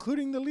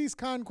 including the lease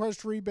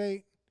conquest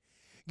rebate.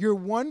 You're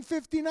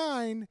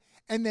 $159,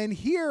 and then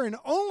here and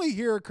only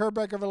here at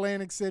Kerbeck of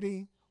Atlantic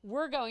City,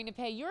 we're going to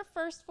pay your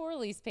first 4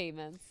 lease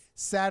payments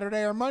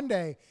Saturday or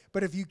Monday.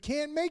 But if you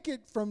can't make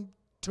it from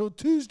till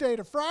Tuesday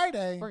to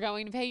Friday, we're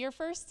going to pay your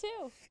first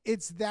 2.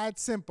 It's that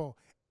simple.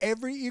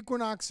 Every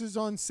Equinox is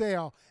on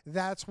sale.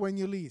 That's when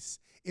you lease.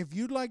 If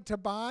you'd like to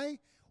buy,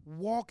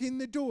 walk in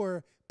the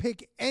door,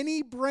 pick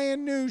any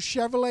brand new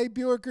Chevrolet,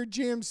 Buick, or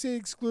GMC,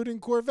 excluding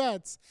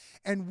Corvettes,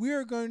 and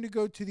we're going to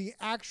go to the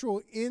actual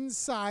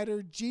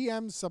insider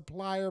GM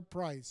supplier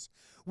price.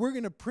 We're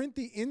going to print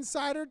the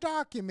insider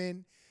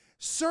document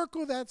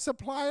circle that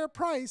supplier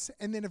price,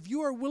 and then if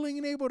you are willing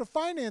and able to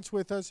finance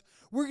with us,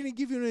 we're going to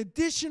give you an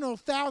additional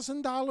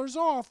 $1,000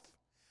 off,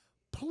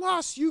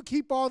 plus you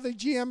keep all the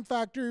GM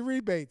factory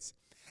rebates.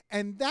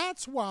 And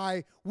that's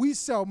why we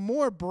sell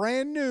more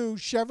brand new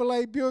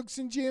Chevrolet, Buicks,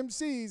 and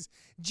GMCs,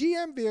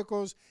 GM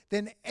vehicles,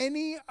 than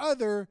any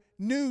other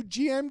new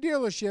GM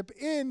dealership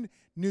in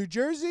New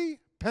Jersey,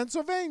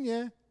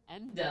 Pennsylvania,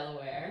 And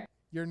Delaware.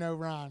 You're no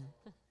Ron.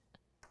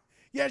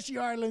 Yes,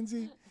 you are,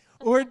 Lindsay.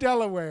 Or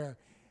Delaware.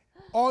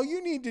 All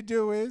you need to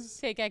do is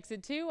Take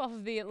exit 2 off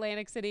of the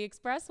Atlantic City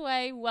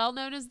Expressway, well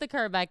known as the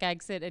Kerbeck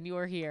exit, and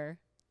you're here.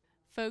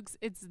 Folks,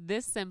 it's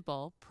this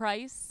simple.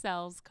 Price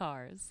sells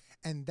cars.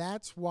 And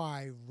that's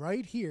why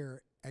right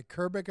here at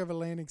Kerbeck of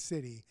Atlantic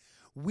City,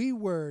 we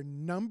were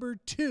number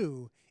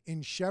 2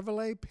 in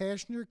Chevrolet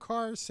passenger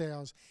car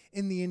sales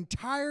in the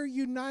entire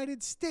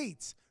United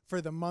States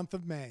for the month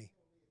of May.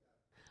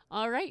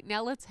 All right,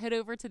 now let's head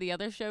over to the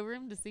other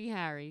showroom to see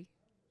Harry.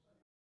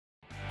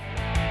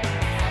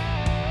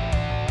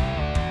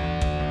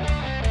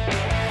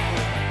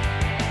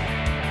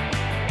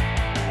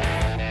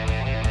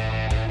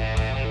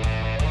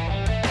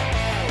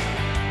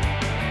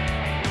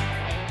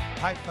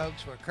 Hi,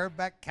 folks. We're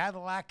Kerbeck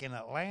Cadillac in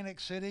Atlantic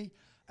City,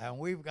 and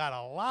we've got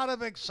a lot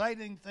of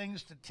exciting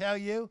things to tell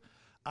you.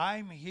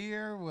 I'm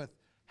here with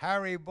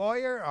Harry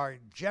Boyer, our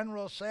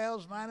general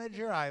sales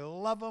manager. I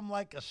love him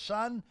like a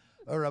son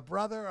or a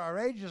brother. Our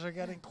ages are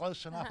getting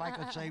close enough I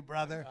could say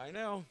brother. I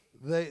know.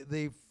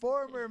 The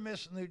former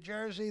Miss New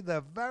Jersey,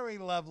 the very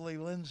lovely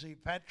Lindsey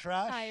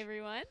Petrosh. Hi,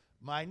 everyone.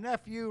 My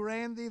nephew,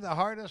 Randy, the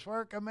hardest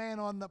working man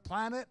on the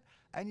planet.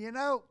 And you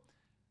know,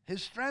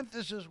 his strength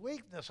is his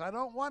weakness. I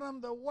don't want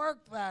him to work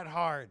that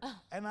hard.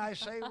 And I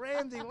say,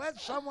 Randy,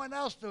 let someone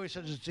else do it. He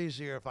says, it's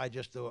easier if I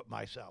just do it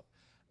myself.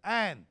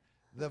 And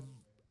the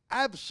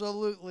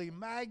absolutely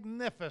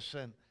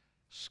magnificent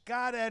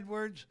Scott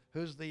Edwards,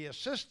 who's the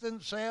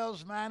assistant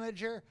sales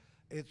manager.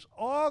 It's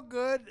all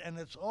good, and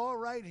it's all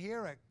right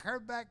here at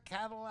Kerbeck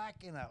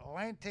Cadillac in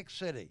Atlantic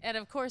City. And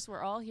of course,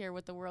 we're all here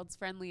with the world's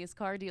friendliest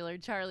car dealer,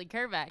 Charlie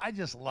Kerbeck. I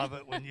just love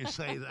it when you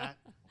say that.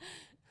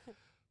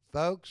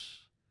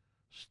 Folks,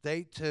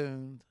 stay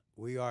tuned.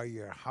 We are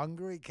your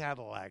hungry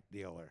Cadillac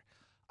dealer.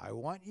 I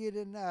want you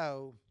to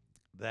know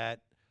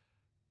that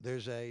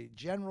there's a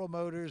General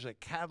Motors, a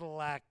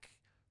Cadillac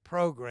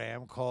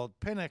program called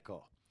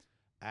Pinnacle.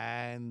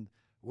 And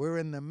we're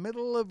in the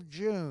middle of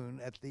June.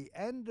 At the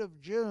end of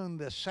June,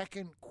 the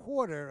second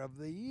quarter of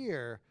the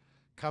year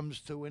comes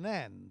to an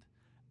end.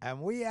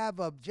 And we have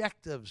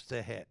objectives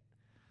to hit.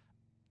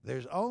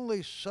 There's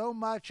only so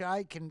much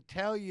I can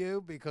tell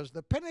you because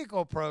the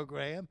Pinnacle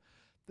program,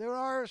 there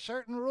are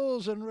certain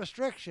rules and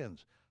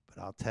restrictions. But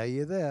I'll tell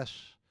you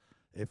this,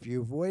 if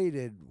you've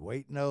waited,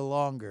 wait no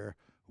longer.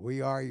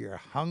 We are your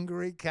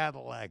hungry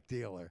Cadillac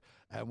dealer,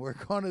 and we're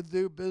going to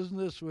do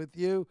business with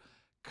you.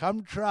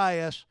 Come try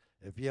us.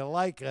 If you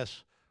like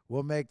us,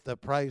 we'll make the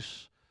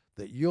price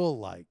that you'll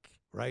like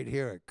right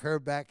here at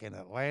Kerbeck in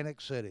Atlantic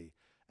City.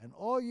 And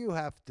all you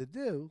have to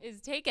do is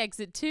take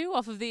exit 2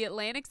 off of the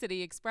Atlantic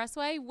City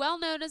Expressway, well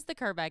known as the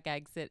Kerbeck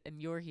exit, and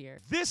you're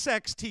here. This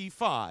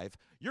XT5,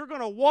 you're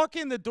going to walk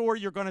in the door,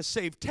 you're going to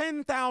save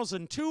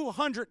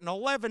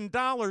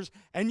 $10,211,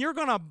 and you're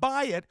going to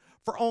buy it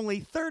for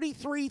only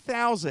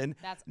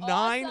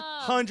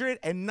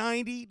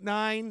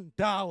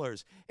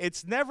 $33,999.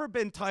 It's never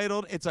been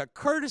titled. It's a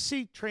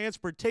courtesy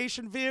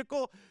transportation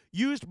vehicle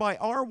used by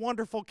our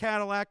wonderful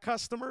Cadillac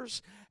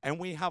customers, and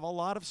we have a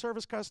lot of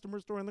service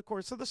customers during the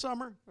course of the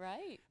summer.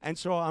 Right. And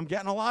so I'm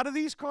getting a lot of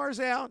these cars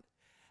out,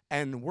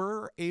 and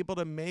we're able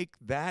to make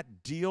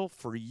that deal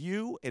for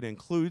you. It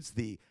includes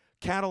the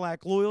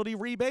Cadillac loyalty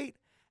rebate,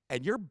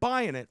 and you're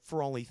buying it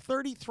for only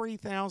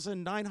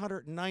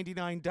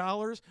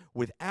 $33,999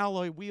 with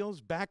alloy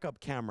wheels, backup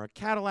camera,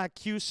 Cadillac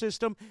Q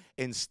system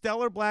in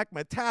stellar black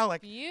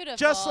metallic. Beautiful.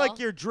 Just like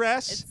your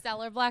dress. It's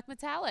stellar black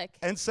metallic.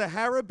 And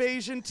Sahara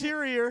beige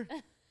interior.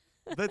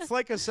 That's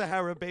like a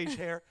Sahara beige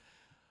hair.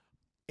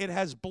 It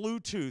has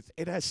Bluetooth.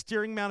 It has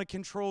steering mounted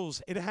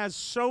controls. It has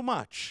so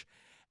much.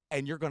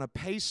 And you're going to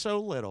pay so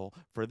little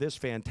for this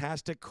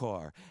fantastic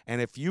car. And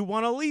if you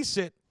want to lease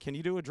it, can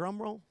you do a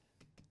drum roll?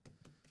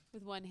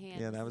 With one hand.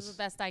 Yeah, that This was is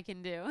the best I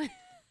can do.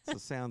 It's the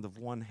sound of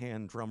one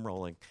hand drum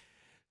rolling.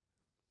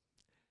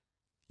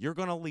 You're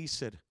going to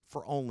lease it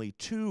for only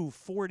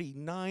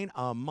 $249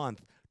 a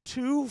month.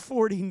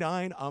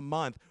 $249 a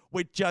month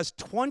with just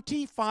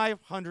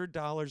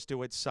 $2,500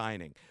 to its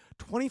signing.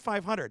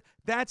 $2,500.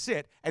 That's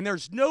it. And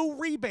there's no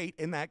rebate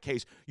in that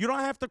case. You don't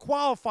have to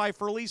qualify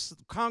for lease,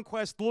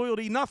 conquest,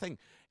 loyalty, nothing.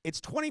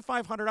 It's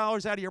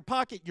 $2,500 out of your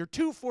pocket. You're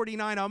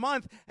 $249 a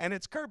month, and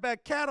it's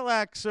Kerbeck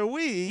Cadillac, so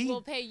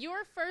We'll pay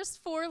your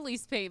first 4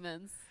 lease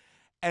payments.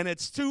 And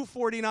it's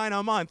 $249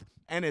 a month,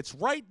 and it's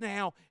right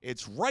now.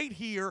 It's right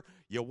here.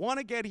 You want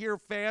to get here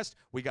fast.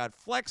 We got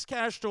flex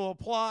cash to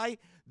apply.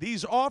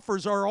 These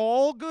offers are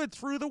all good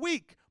through the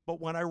week,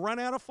 but when I run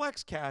out of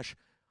flex cash,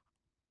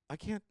 I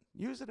can't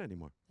use it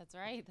anymore. That's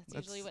right. That's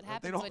usually what They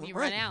happens don't- when you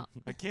right. run out.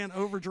 I can't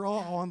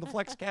overdraw on the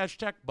flex cash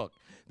checkbook.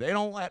 They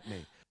don't let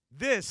me.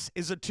 This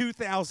is a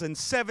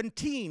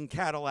 2017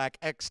 Cadillac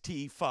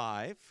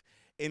XT5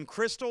 in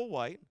crystal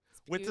white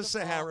with the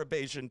Sahara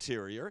beige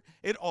interior.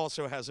 It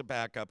also has a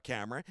backup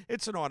camera.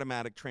 It's an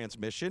automatic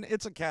transmission.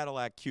 It's a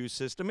Cadillac Q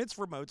system. It's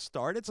remote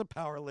start. It's a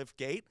power lift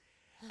gate.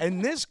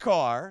 And this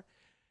car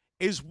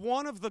is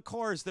one of the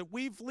cars that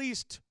we've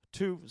leased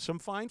to some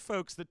fine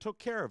folks that took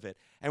care of it.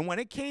 And when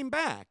it came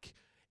back,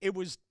 they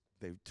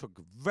took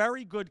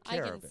very good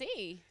care of it. I can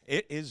see.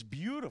 It is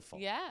beautiful.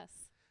 Yes.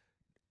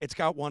 It's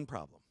got one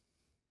problem.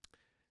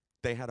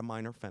 They had a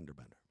minor fender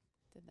bender.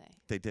 Did they?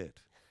 They did.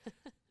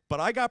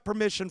 But I got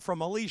permission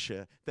from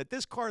Alicia that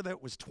this car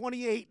that was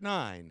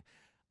 $28,900,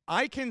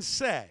 I can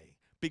say,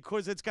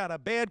 because it's got a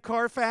bad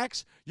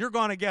Carfax, you're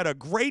going to get a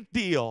great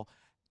deal,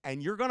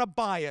 and you're going to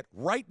buy it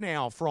right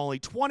now for only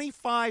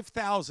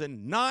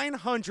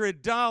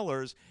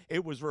 $25,900.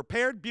 It was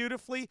repaired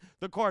beautifully.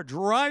 The car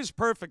drives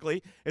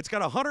perfectly. It's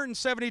got a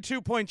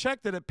 172-point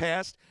check that it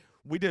passed.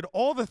 We did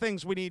all the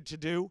things we need to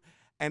do.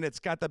 And it's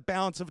got the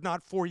balance of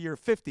not 4-year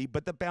 50,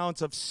 but the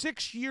balance of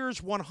 6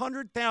 years,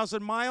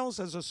 100,000 miles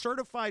as a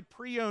certified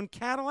pre-owned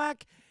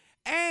Cadillac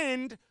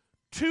and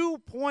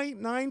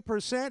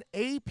 2.9%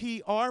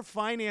 APR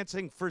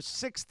financing for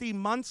 60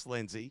 months,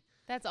 Lindsay.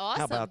 That's awesome.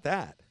 How about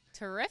that?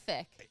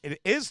 Terrific.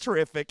 It is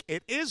terrific.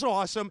 It is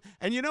awesome.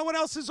 And you know what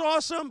else is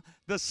awesome?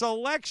 The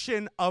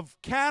selection of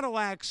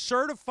Cadillac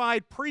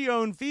certified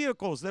pre-owned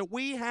vehicles that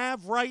we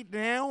have right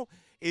now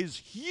is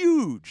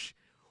huge.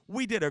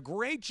 We did a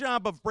great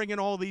job of bringing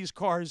all these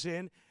cars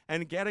in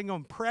and getting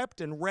them prepped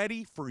and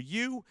ready for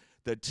you.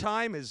 The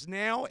time is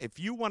now. If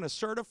you want a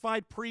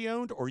certified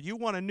pre-owned or you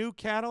want a new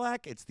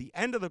Cadillac, it's the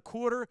end of the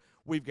quarter.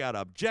 We've got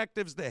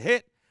objectives to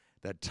hit.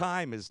 The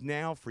time is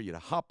now for you to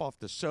hop off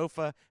the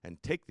sofa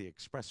and take the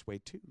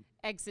Expressway 2.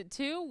 Exit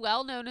 2,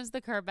 well known as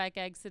the Kerbeck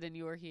exit, and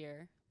you're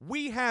here.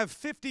 We have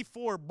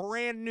 54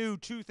 brand new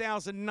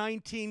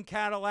 2019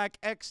 Cadillac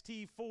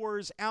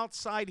XT4s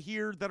outside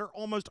here that are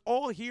almost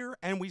all here,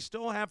 and we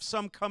still have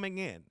some coming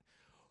in.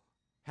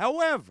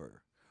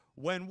 However,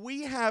 when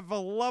we have a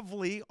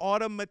lovely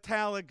autumn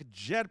metallic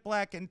jet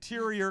black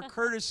interior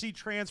courtesy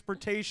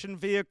transportation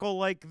vehicle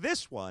like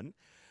this one,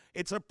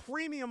 it's a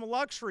premium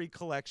luxury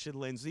collection,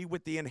 Lindsay,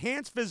 with the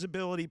enhanced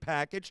visibility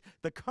package,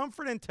 the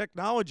comfort and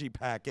technology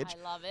package,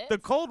 I love it. the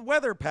cold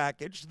weather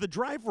package, the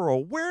driver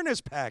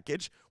awareness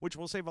package, which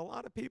will save a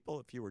lot of people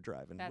if you were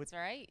driving with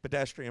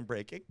pedestrian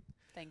braking.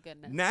 Thank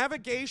goodness.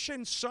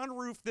 Navigation,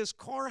 sunroof. This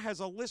car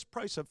has a list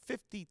price of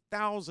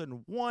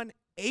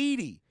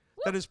 $50,180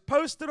 that is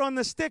posted on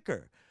the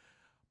sticker.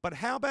 But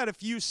how about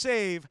if you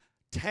save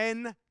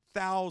 $10,181?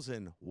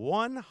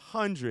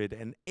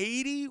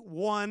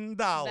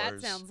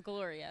 That sounds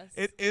glorious.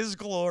 It is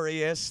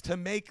glorious to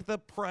make the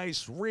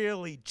price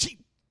really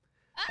cheap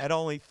at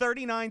only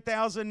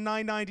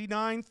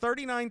 $39,999.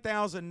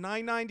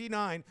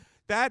 $39,999.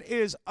 That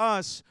is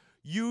us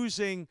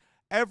using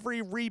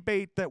every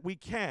rebate that we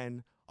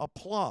can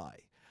apply.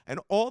 And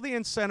all the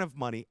incentive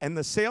money and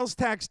the sales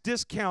tax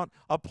discount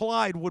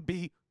applied would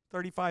be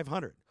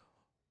 $3,500.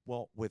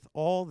 Well, with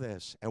all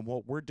this and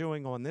what we're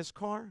doing on this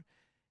car,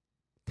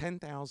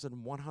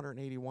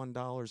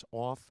 $10,181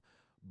 off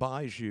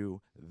buys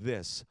you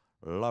this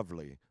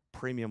lovely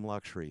premium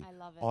luxury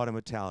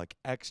autometallic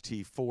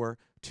XT4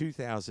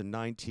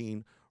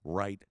 2019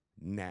 right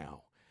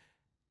now.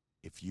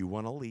 If you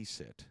want to lease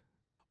it,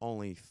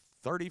 only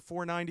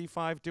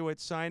 $34.95 due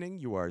at signing.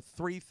 You are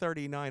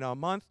 $339 a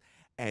month,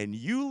 and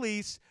you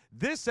lease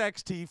this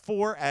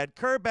XT4 at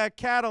Kerbeck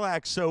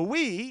Cadillac. So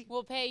we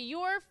will pay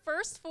your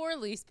first 4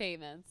 lease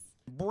payments.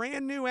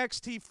 Brand new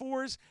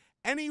XT4s.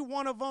 Any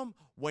one of them,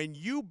 when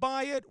you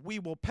buy it, we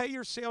will pay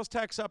your sales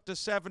tax up to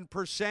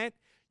 7%.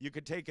 You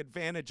could take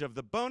advantage of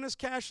the bonus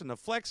cash and the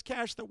flex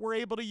cash that we're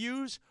able to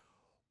use.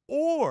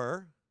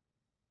 Or,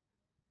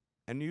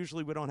 and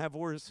usually we don't have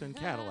ors in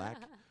Cadillac,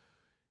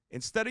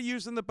 instead of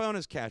using the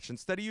bonus cash,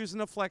 instead of using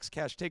the flex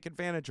cash, take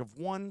advantage of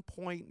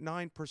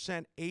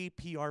 1.9%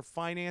 APR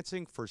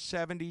financing for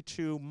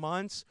 72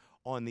 months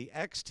on the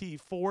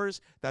XT4s.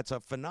 That's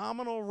a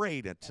phenomenal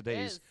rate at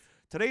today's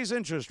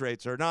interest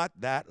rates are not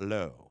that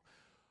low.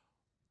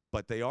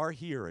 But they are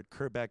here at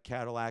Kerbeck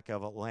Cadillac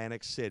of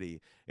Atlantic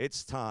City.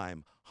 It's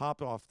time.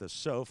 Hop off the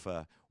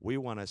sofa. We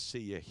want to see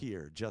you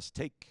here. Just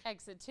take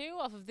Exit 2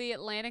 off of the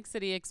Atlantic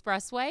City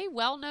Expressway,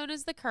 well known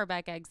as the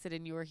Kerbeck exit,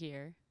 and you're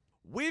here.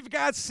 We've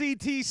got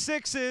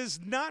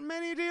CT6s. Not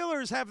many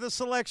dealers have the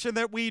selection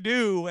that we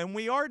do, and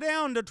we are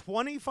down to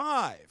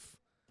 25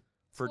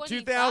 for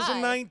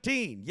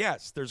 2019.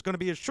 Yes, there's going to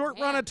be a short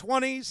run of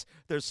 20s.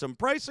 There's some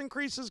price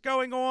increases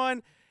going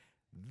on.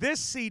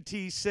 This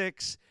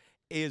CT6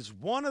 is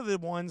one of the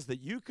ones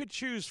that you could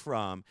choose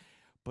from,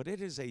 but it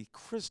is a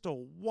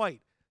crystal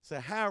white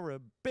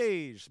Sahara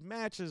beige,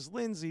 matches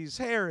Lindsay's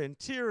hair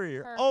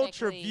interior,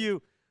 ultra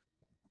view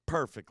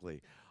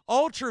perfectly.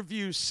 Ultra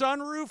view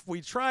sunroof.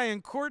 We try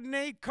and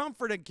coordinate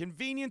comfort and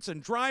convenience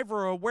and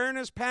driver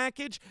awareness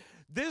package.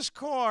 This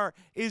car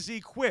is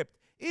equipped.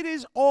 It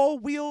is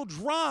all-wheel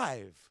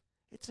drive.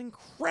 It's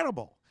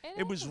incredible.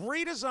 It was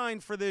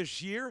redesigned for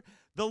this year.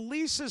 The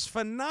lease is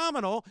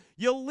phenomenal.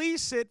 You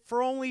lease it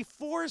for only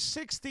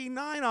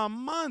 $469 a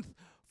month.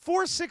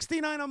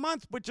 $469 a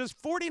month, which is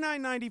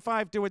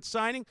 $49.95 to its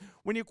signing.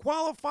 When you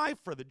qualify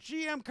for the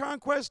GM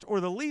Conquest or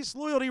the lease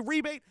loyalty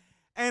rebate,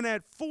 and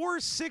at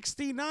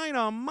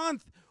 $469 a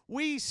month,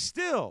 we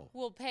still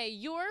will pay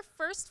your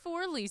first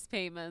 4 lease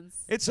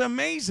payments. It's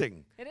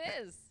amazing. It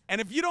is.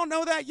 And if you don't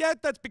know that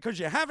yet, that's because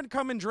you haven't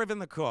come and driven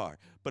the car.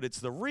 But it's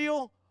the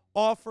real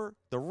offer,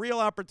 the real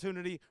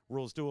opportunity.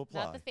 Rules do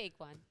apply. Not the fake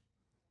one.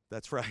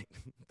 That's right.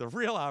 The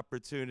real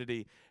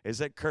opportunity is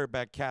at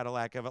Kerbeck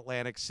Cadillac of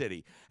Atlantic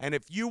City. And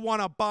if you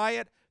want to buy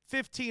it,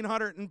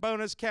 $1,500 in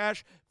bonus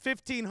cash,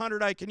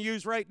 $1,500 I can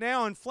use right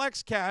now in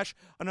flex cash,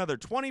 another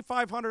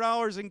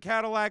 $2,500 in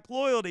Cadillac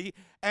loyalty,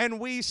 and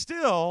we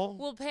still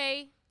will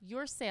pay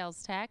your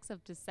sales tax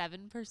up to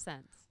 7%.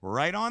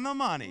 Right on the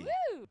money.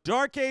 Woo!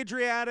 Dark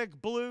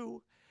Adriatic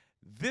blue.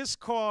 This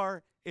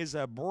car is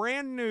a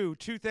brand new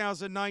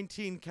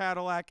 2019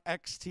 Cadillac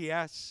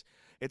XTS.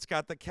 It's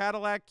got the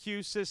Cadillac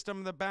Q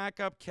system, the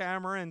backup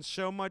camera, and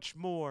so much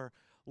more.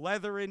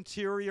 Leather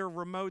interior,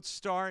 remote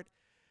start.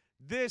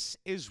 This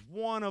is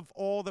one of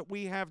all that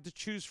we have to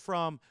choose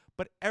from,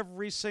 but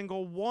every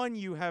single one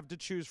you have to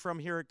choose from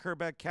here at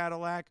Kerbeck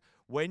Cadillac,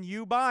 when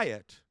you buy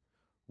it,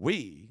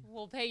 we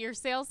will pay your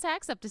sales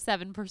tax up to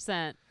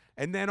 7%.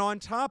 And then on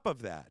top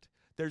of that,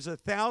 there's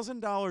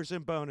 $1,000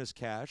 in bonus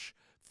cash,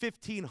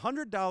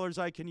 $1,500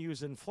 I can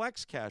use in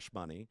flex cash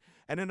money,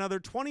 and another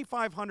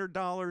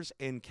 $2,500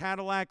 in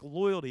Cadillac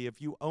loyalty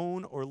if you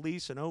own or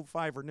lease an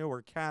 05 or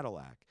newer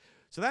Cadillac.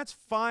 So that's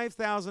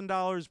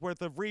 $5,000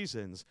 worth of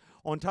reasons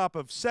on top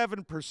of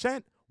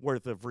 7%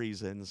 worth of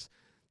reasons.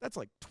 That's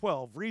like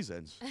 12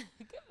 reasons Good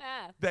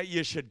math. that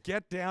you should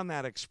get down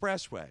that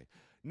expressway.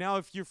 Now,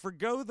 if you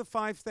forgo the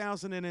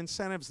 $5,000 in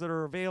incentives that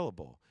are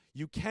available,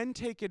 you can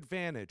take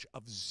advantage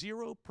of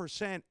 0%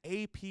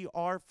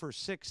 APR for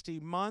 60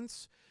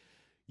 months.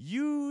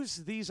 Use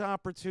these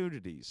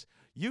opportunities.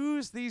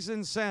 Use these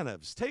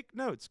incentives. Take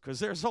notes, because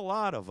there's a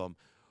lot of them.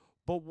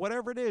 But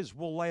whatever it is,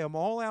 we'll lay them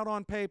all out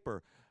on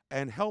paper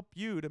and help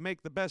you to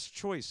make the best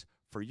choice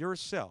for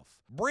yourself.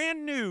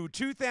 Brand new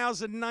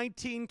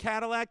 2019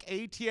 Cadillac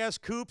ATS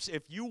Coupes.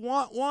 If you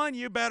want one,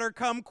 you better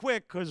come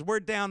quick, because we're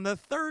down to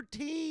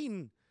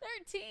 13.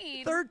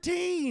 13?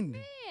 13.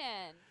 Man.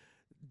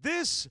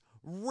 This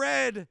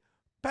red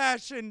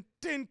Passion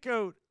tint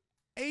coat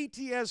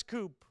ATS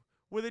Coupe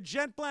with a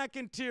jet black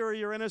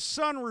interior and a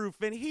sunroof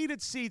and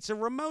heated seats, a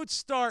remote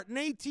start, and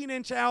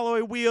 18-inch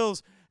alloy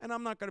wheels, and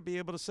I'm not going to be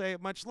able to say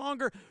it much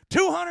longer,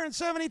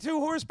 272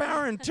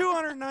 horsepower and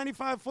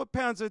 295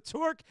 foot-pounds of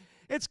torque.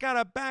 It's got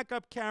a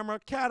backup camera,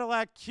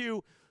 Cadillac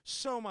Q,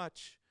 so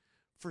much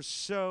for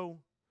so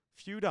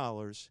few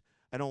dollars,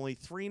 and only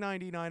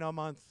 $399 a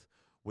month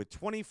with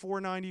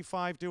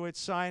 $24.95 to its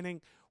signing.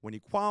 When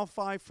you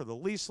qualify for the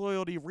lease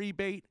loyalty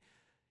rebate,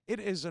 it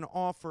is an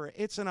offer,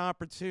 it's an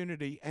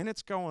opportunity, and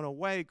it's going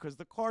away because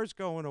the car's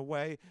going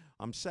away.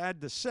 I'm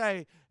sad to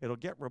say it'll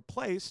get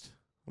replaced.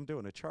 I'm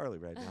doing a Charlie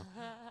right now.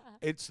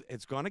 It's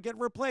going to get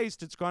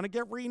replaced. It's going to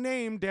get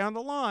renamed down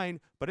the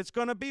line, but it's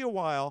going to be a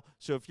while.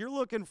 So if you're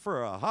looking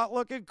for a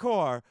hot-looking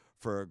car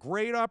for a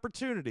great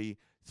opportunity,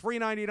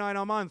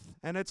 $399 a month,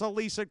 and it's a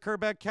lease at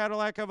Kerbeck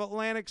Cadillac of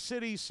Atlantic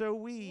City, so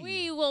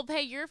we will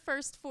pay your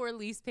first 4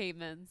 lease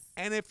payments.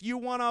 And if you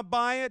want to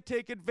buy it,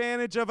 take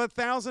advantage of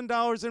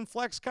 $1,000 in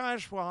flex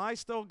cash. Well, I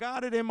still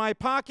got it in my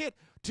pocket.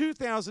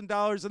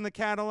 $2,000 in the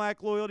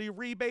Cadillac loyalty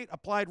rebate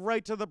applied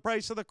right to the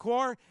price of the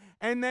car,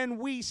 and then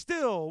we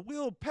still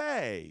will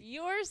pay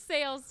your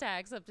sales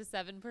tax up to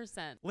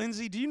 7%.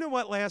 Lindsay, do you know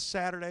what last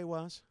Saturday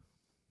was?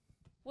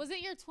 Was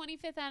it your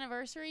 25th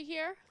anniversary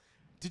here?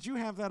 Did you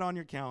have that on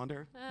your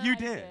calendar? You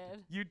did.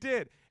 You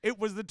did. It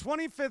was the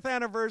 25th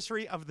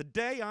anniversary of the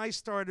day I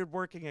started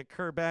working at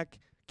Kerbeck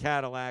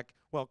Cadillac.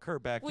 Well,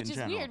 Kerbeck Which in is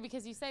general. weird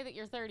because you say that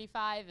you're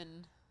 35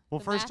 and well,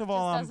 the first math of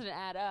all, just doesn't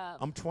add up.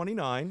 I'm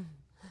 29.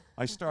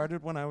 I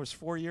started when I was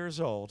 4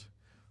 years old.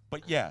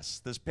 But yes,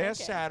 this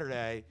past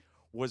Saturday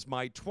was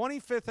my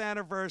 25th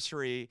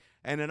anniversary.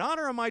 And in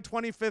honor of my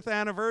 25th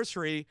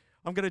anniversary,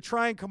 I'm going to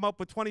try and come up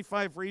with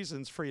 25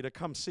 reasons for you to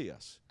come see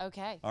us.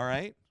 Okay. All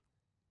right?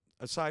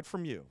 Aside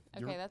from you.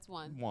 Okay, that's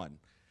one. One.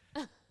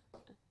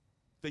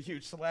 The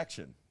huge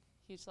selection.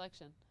 Huge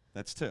selection.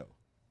 That's 2,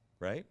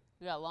 right?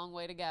 We got a long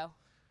way to go.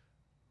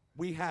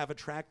 We have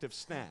attractive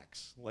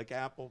snacks like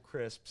apple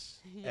crisps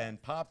and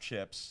pop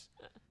chips.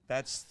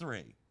 That's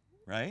 3,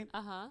 right?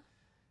 Uh-huh.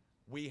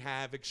 We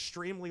have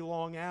extremely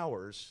long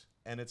hours,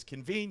 and it's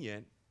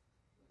convenient.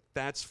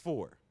 That's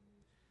 4.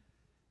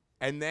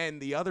 And then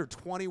the other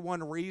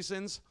 21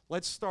 reasons,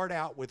 let's start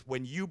out with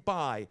when you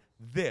buy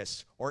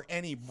this or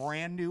any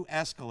brand new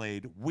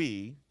Escalade,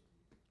 we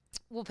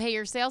will pay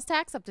your sales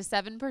tax up to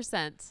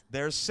 7%.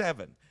 There's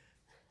 7.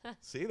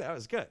 See, that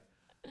was good.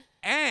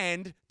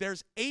 And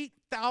there's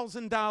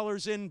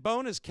 $8,000 in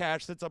bonus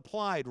cash that's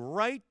applied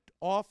right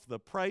off the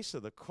price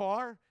of the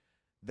car.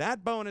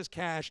 That bonus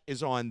cash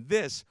is on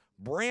this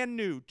brand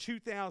new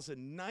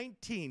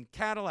 2019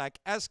 Cadillac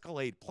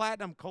Escalade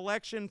Platinum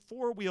Collection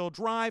 4-wheel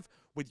drive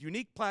with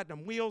unique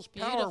platinum wheels,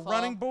 power Beautiful.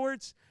 running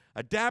boards,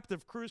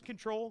 adaptive cruise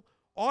control,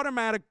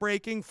 automatic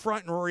braking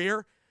front and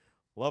rear.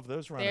 Love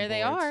those running boards. There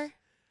they are.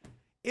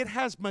 It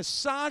has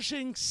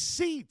massaging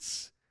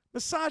seats.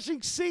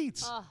 Massaging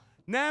seats. Oh.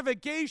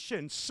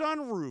 Navigation,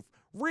 sunroof,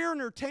 rear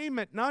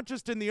entertainment, not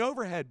just in the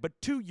overhead, but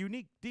 2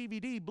 unique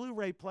DVD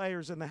Blu-ray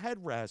players in the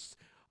headrests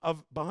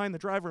of behind the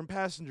driver and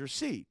passenger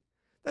seat.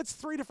 That's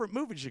 3 different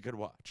movies you could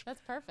watch.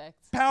 That's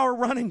perfect. Power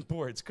running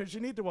boards, because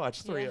you need to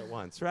watch 3 Yeah. at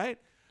once, right?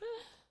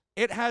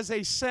 It has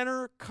a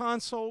center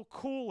console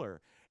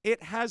cooler.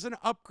 It has an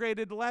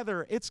upgraded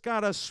leather. It's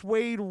got a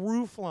suede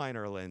roof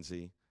liner,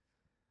 Lindsay.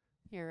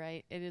 You're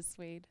right. It is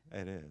suede.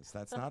 It is.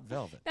 That's not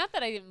velvet. Not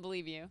that I didn't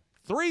believe you.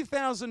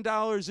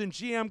 $3,000 in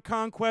GM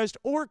Conquest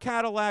or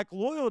Cadillac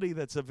loyalty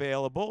that's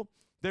available.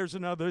 There's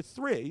another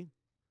 3,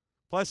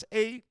 plus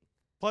 8,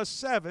 plus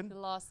 7. You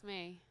lost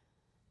me.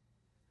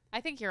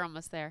 I think you're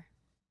almost there.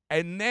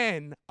 And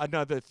then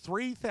another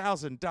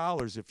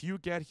 $3,000 if you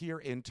get here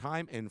in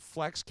time in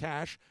flex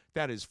cash.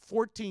 That is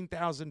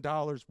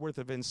 $14,000 worth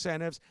of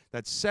incentives.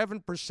 That's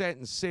 7%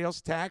 in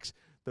sales tax.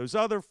 Those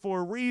other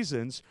 4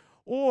 reasons.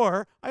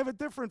 Or I have a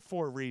different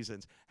 4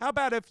 reasons. How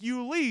about if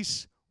you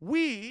lease,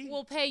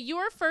 We'll pay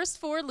your first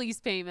 4 lease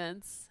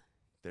payments.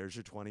 There's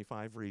your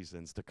 25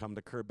 reasons to come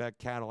to Kerbeck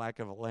Cadillac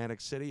of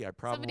Atlantic City. I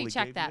probably Somebody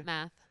check gave that you,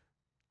 math.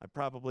 I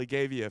probably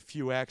gave you a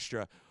few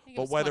extra. I think it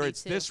But was whether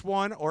it's 22. this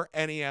one or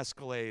any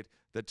Escalade,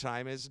 the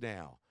time is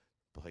now.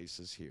 Place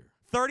is here.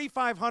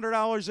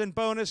 $3,500 in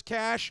bonus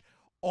cash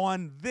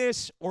on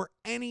this or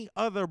any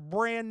other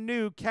brand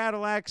new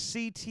Cadillac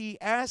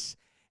CTS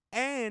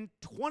and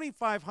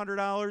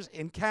 $2,500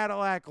 in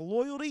Cadillac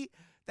loyalty.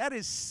 That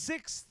is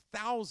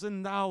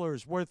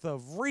 $6,000 worth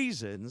of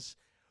reasons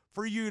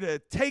for you to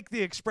take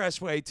the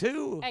expressway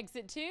too.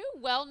 Exit 2,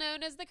 well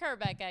known as the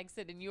Kerbeck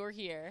exit, and you're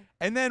here.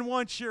 And then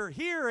once you're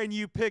here and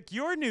you pick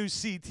your new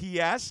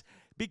CTS,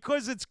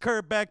 because it's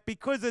Kerbeck,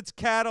 because it's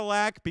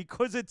Cadillac,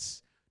 because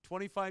it's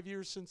 25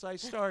 years since I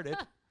started,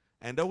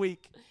 and a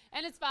week.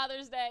 And it's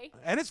Father's Day.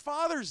 And it's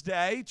Father's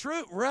Day.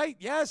 True, right?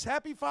 Yes,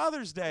 happy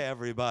Father's Day,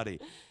 everybody.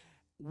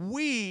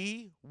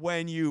 We,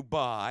 when you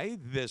buy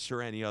this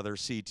or any other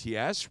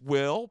CTS,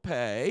 will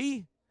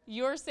pay.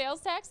 Your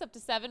sales tax up to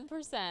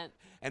 7%.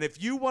 And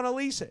if you want to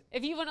lease it,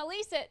 If you want to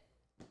lease it,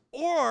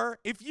 or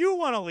if you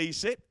want to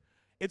lease it,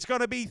 it's going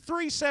to be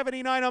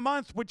 $379 a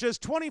month with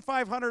just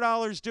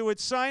 $2,500 due at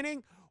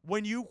signing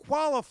when you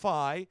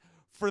qualify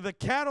for the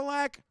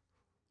Cadillac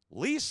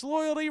lease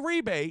loyalty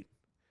rebate.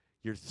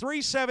 You're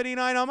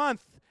 $379 a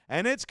month,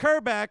 and it's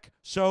Kerbeck,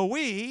 so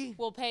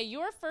we'll pay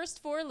your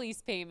first 4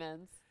 lease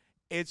payments.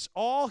 It's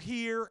all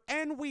here,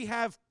 and we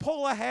have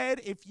pull ahead.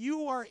 If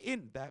you are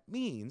in, that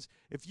means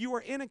if you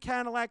are in a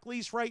Cadillac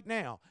lease right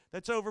now,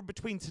 that's over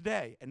between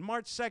today and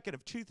March 2nd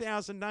of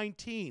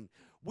 2019,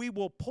 we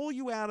will pull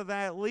you out of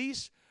that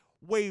lease,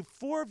 waive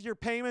 4 of your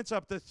payments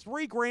up to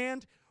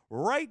 $3,000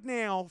 right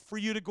now for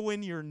you to go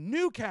in your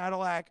new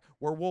Cadillac,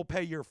 where we'll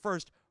pay your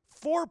first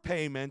 4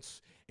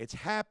 payments. It's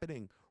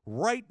happening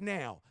right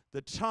now.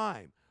 The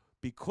time,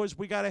 because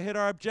we got to hit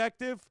our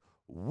objective,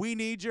 we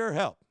need your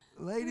help.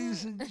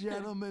 Ladies and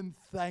gentlemen,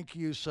 thank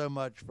you so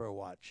much for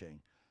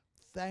watching.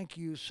 Thank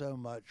you so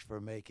much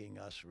for making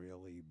us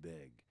really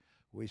big.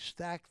 We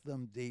stack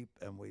them deep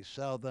and we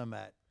sell them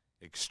at,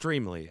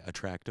 Extremely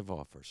attractive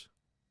offers.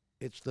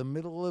 it's the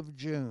middle of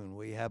June.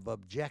 We have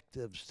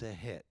objectives to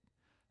hit.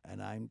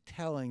 And I'm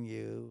telling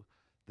you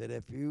that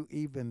if you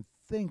even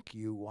think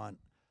you want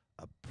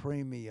a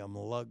premium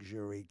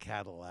luxury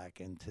Cadillac,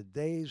 and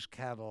today's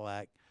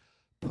Cadillac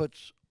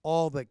puts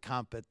all the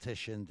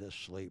competition to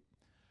sleep.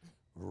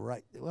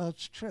 Right. Well,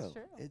 it's true. It's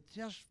true. It's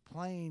just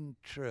plain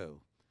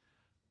true.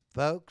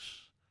 Folks,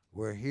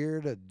 we're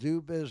here to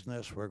do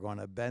business. We're going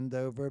to bend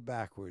over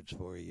backwards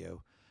for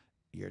you.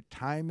 Your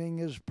timing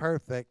is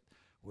perfect.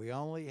 We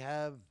only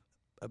have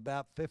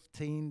about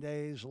 15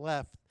 days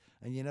left.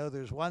 And you know,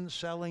 there's one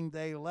selling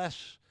day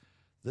less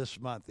this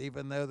month,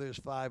 even though there's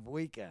 5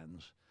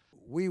 weekends.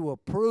 We will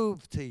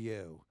prove to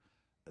you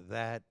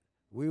that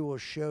we will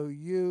show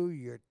you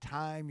your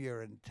time,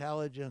 your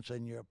intelligence,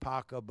 and your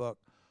pocketbook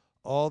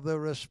all the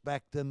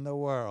respect in the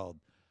world.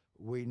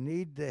 We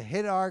need to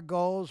hit our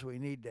goals. We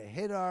need to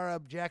hit our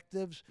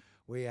objectives.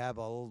 We have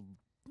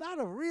not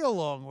a real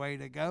long way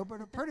to go,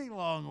 but a pretty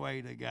long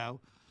way to go.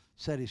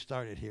 Said he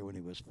started here when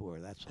he was 4.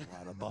 That's a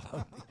lot of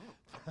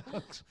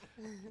baloney.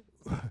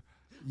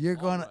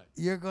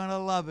 You're gonna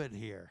love it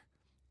here.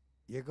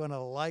 You're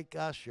gonna like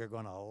us. You're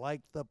gonna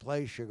like the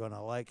place. You're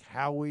gonna like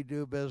how we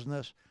do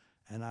business.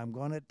 And I'm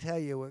gonna tell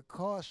you, it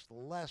costs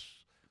less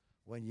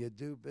when you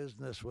do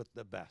business with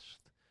the best.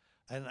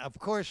 And of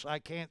course, I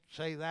can't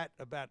say that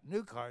about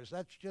new cars.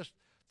 That's just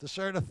the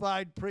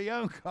certified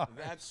pre-owned car.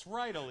 That's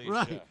right,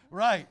 Alicia.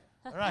 Right.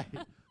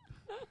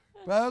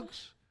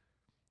 Folks,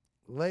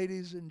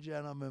 ladies and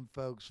gentlemen,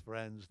 folks,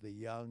 friends, the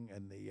young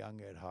and the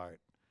young at heart,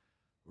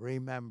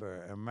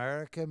 remember,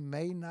 America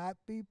may not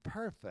be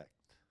perfect,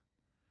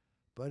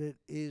 but it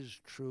is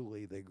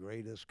truly the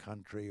greatest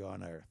country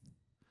on earth.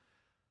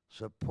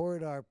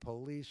 Support our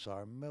police,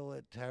 our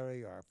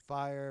military, our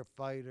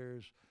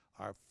firefighters,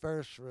 our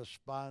first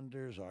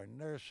responders, our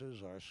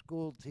nurses, our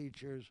school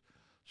teachers.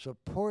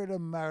 Support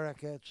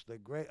America. It's the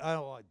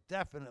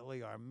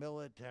definitely our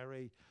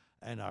military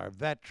and our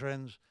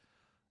veterans.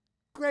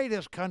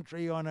 Greatest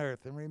country on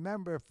earth. And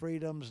remember,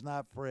 freedom's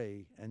not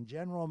free. And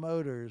General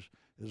Motors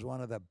is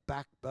one of the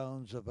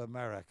backbones of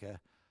America.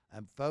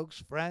 And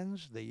folks,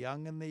 friends, the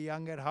young and the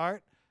young at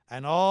heart,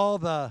 and all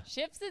the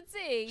ships at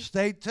sea.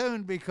 Stay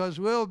tuned because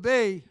we'll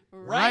be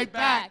right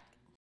back.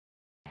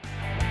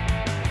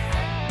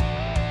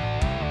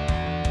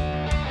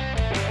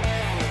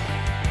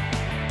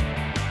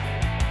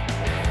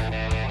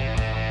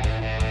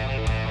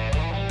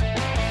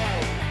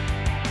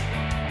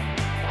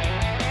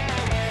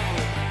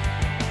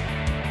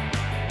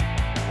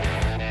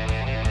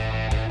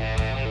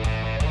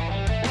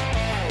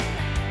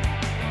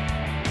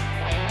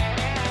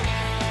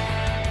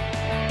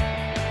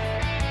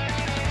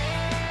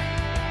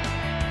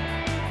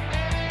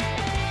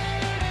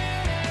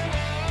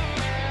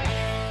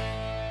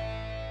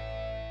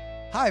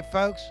 Hi,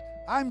 folks.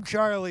 I'm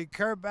Charlie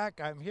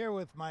Kerbeck. I'm here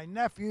with my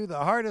nephew, the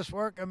hardest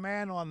working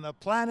man on the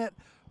planet,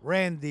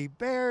 Randy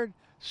Bayard,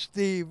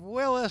 Steve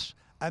Willis,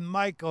 and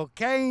Michael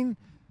Caine.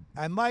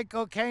 And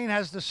Michael Caine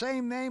has the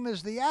same name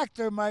as the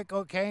actor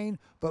Michael Caine,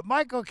 but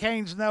Michael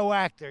Caine's no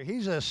actor.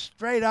 He's a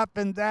straight up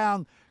and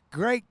down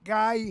great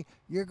guy.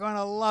 You're going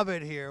to love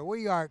it here.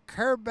 We are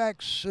Kerbeck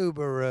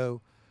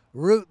Subaru,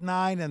 Route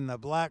 9 and the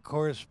Black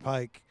Horse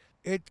Pike.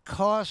 It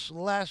costs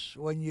less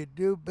when you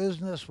do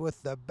business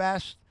with the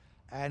best.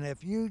 And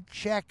if you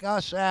check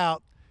us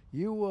out,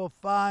 you will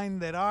find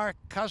that our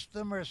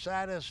customer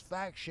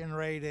satisfaction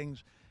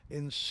ratings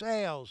in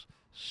sales,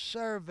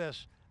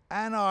 service,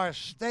 and our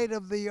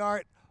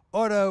state-of-the-art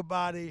auto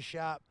body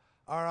shop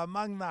are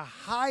among the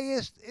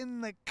highest in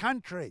the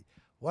country.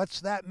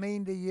 What's that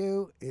mean to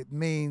you? It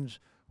means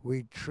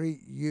we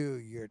treat you,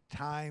 your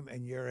time,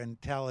 and your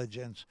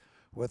intelligence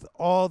with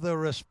all the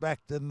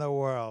respect in the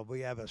world. We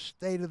have a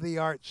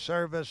state-of-the-art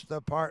service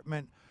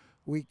department.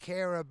 We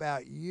care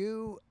about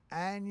you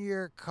and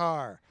your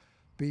car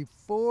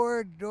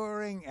before,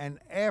 during, and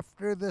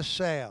after the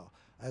sale.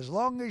 As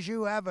long as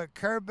you have a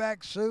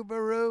Kerbeck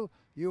Subaru,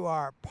 you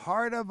are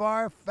part of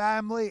our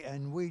family,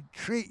 and we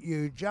treat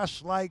you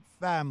just like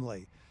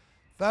family.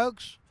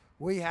 Folks,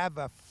 we have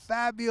a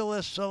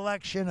fabulous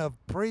selection of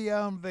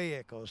pre-owned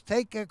vehicles.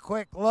 Take a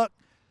quick look.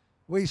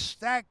 We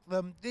stack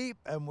them deep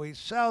and we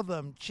sell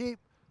them cheap.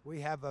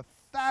 We have a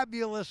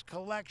fabulous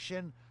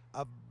collection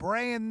of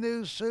brand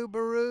new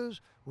Subarus.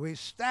 We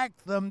stack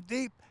them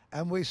deep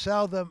and we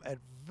sell them at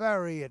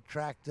very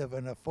attractive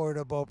and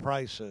affordable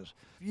prices.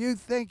 If you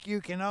think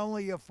you can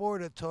only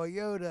afford a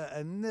Toyota,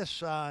 a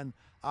Nissan,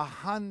 a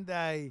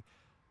Hyundai,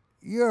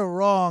 you're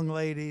wrong,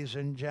 ladies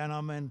and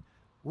gentlemen.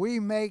 We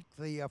make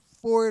the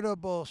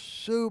affordable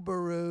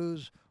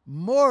Subarus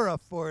more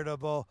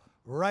affordable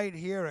right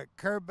here at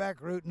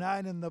Kerbeck, Route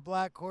 9 and the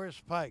Black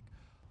Horse Pike.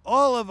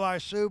 All of our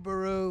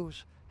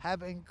Subarus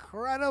have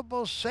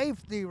incredible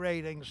safety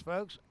ratings,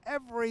 folks.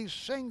 Every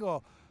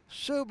single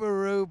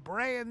Subaru,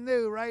 brand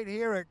new right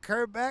here at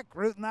Kerbeck,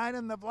 Route 9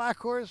 and the Black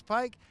Horse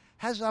Pike,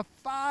 has a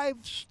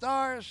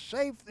 5-star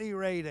safety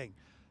rating.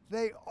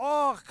 They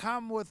all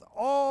come with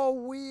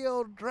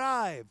all-wheel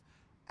drive,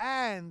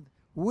 and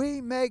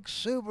we make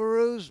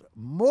Subarus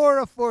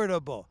more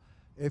affordable.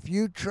 If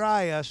you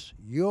try us,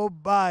 you'll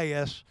buy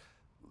us.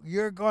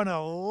 You're going to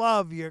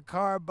love your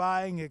car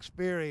buying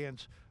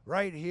experience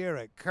right here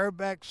at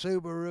Kerbeck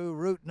Subaru,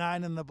 Route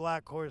 9 and the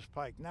Black Horse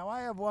Pike. Now,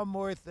 I have one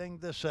more thing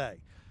to say.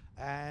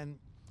 And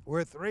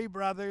we're three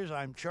brothers.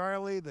 I'm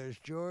Charlie, there's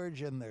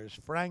George, and there's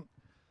Frank.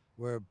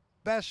 We're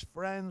best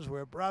friends,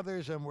 we're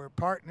brothers, and we're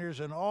partners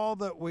in all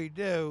that we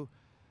do.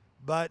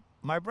 But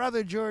my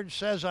brother George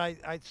says I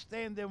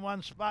stand in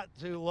one spot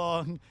too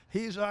long.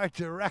 He's our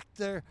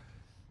director.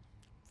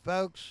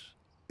 Folks,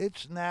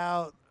 it's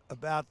now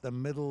about the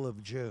middle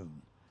of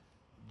June.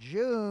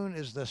 June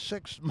is the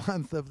 6th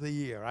month of the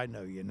year. I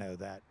know you know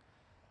that.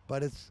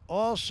 But it's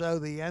also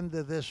the end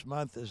of this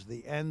month is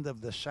the end of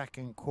the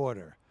second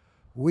quarter.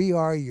 We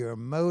are your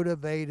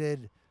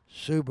motivated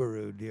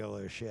Subaru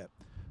dealership.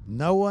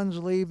 No one's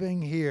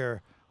leaving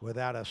here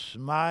without a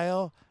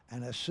smile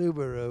and a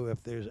Subaru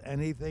if there's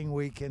anything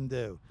we can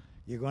do.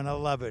 You're going to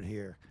love it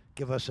here.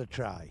 Give us a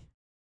try.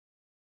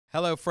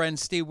 Hello,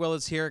 friends. Steve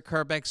Willis here at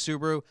Kerbeck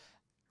Subaru.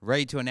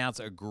 Ready to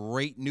announce a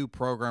great new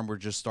program we're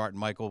just starting,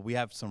 Michael. We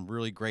have some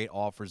really great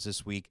offers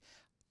this week.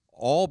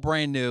 All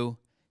brand new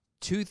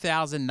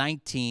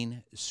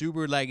 2019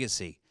 Subaru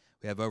Legacy.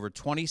 We have over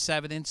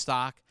 27 in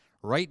stock.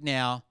 Right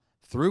now,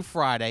 through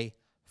Friday,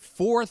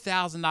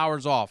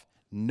 $4,000 off.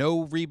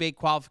 No rebate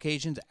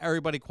qualifications.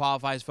 Everybody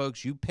qualifies,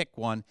 folks. You pick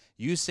one.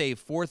 You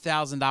save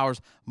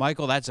 $4,000.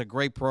 Michael, that's a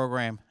great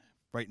program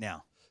right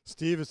now.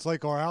 Steve, it's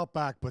like our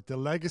Outback, but the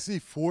Legacy,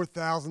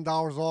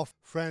 $4,000 off.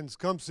 Friends,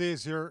 come see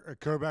us here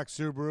at Kerbeck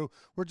Subaru.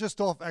 We're just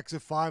off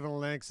Exit 5 on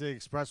Atlantic City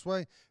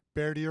Expressway.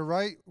 Bear to your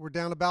right, we're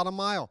down about a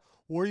mile.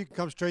 Or you can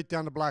come straight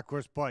down to Black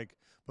Horse Pike.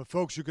 But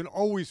folks, you can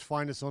always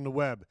find us on the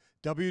web,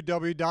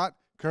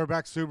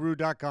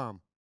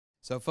 www.kerbecksubaru.com.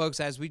 So, folks,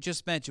 as we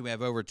just mentioned, we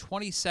have over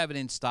 27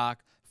 in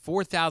stock,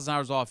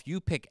 $4,000 off. You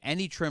pick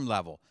any trim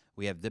level.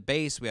 We have the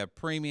base, we have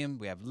premium,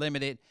 we have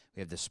limited, we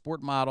have the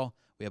sport model.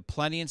 We have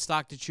plenty in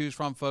stock to choose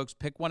from, folks.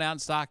 Pick one out in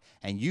stock,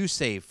 and you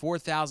save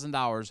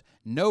 $4,000.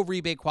 No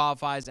rebate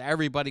qualifies.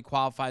 Everybody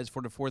qualifies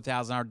for the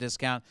 $4,000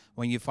 discount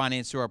when you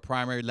finance through our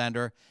primary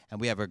lender.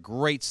 And we have a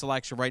great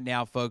selection right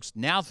now, folks,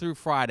 now through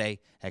Friday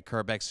at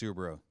Kerbeck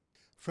Subaru.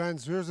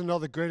 Friends, here's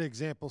another great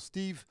example.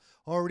 Steve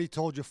already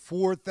told you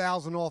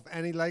 $4,000 off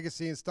any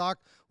Legacy in stock.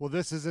 Well,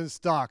 this is in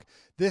stock.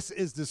 This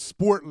is the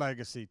Sport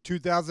Legacy,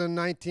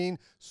 2019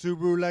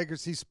 Subaru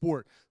Legacy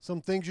Sport.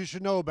 Some things you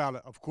should know about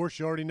it. Of course,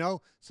 you already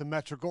know,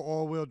 symmetrical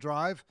all-wheel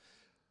drive.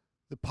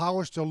 The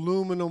polished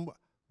aluminum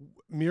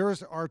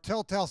mirrors are a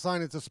telltale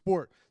sign it's a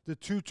sport. The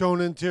two-tone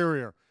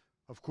interior.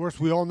 Of course,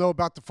 we all know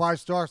about the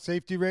 5-star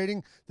safety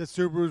rating that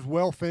Subaru is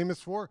well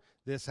famous for.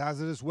 This has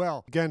it as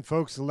well. Again,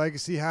 folks, the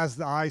Legacy has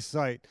the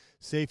eyesight,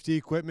 safety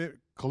equipment,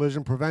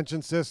 collision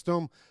prevention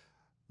system,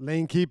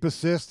 lane keep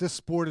assist. This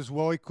Sport is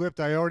well equipped.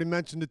 I already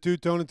mentioned the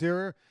two-tone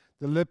interior,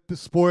 the lip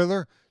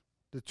spoiler,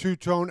 the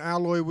two-tone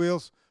alloy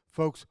wheels.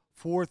 Folks,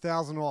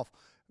 $4,000 off.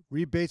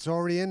 Rebate's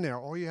already in there.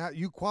 All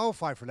you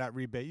qualify for that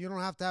rebate. You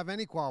don't have to have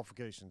any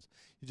qualifications.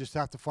 You just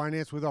have to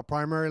finance with our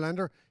primary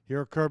lender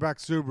here at Kerbeck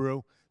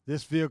Subaru.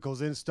 This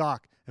vehicle's in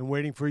stock and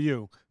waiting for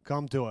you.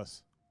 Come to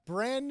us.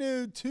 Brand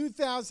new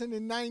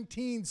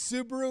 2019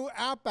 Subaru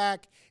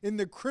Outback in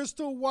the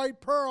crystal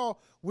white pearl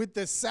with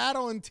the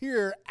saddle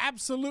interior.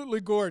 Absolutely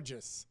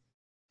gorgeous.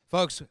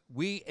 Folks,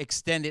 we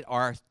extended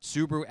our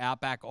Subaru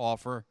Outback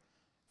offer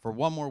for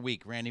one more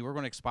week. Randy, we're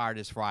going to expire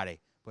this Friday.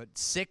 But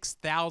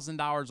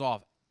 $6,000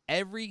 off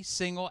every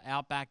single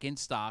Outback in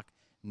stock.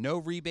 No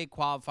rebate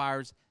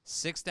qualifiers.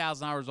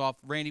 $6,000 off.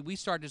 Randy, we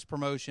started this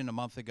promotion a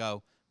month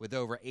ago with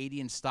over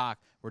 80 in stock.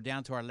 We're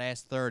down to our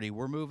last 30.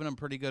 We're moving them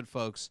pretty good,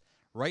 folks.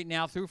 Right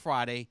now through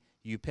Friday,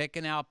 you pick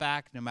an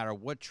Outback, no matter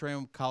what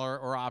trim, color,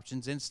 or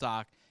options in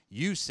stock,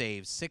 you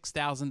save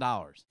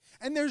 $6,000.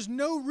 And there's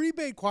no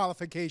rebate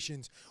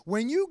qualifications.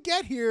 When you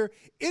get here,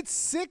 it's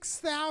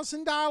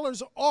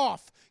 $6,000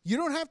 off. You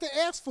don't have to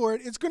ask for it.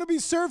 It's going to be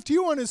served to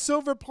you on a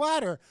silver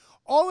platter.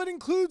 All it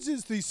includes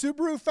is the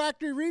Subaru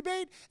factory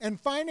rebate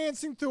and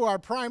financing through our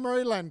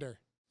primary lender.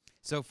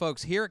 So,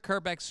 folks, here at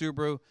Kerbeck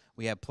Subaru,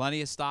 we have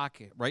plenty of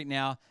stock right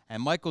now,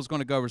 and Michael's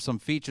going to go over some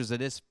features of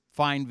this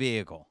fine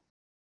vehicle.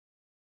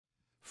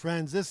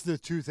 Friends, this is the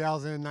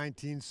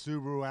 2019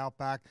 Subaru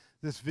Outback.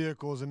 This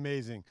vehicle is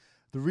amazing.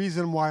 The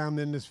reason why I'm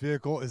in this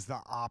vehicle is the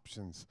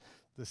options.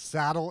 The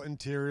saddle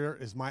interior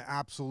is my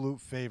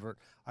absolute favorite.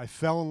 I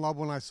fell in love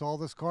when I saw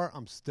this car.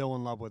 I'm still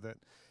in love with it.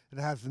 It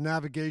has the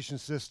navigation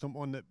system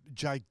on the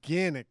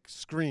gigantic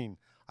screen.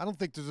 I don't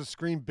think there's a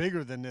screen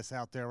bigger than this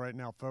out there right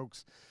now,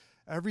 folks.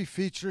 Every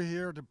feature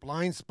here, the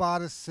blind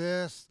spot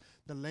assist,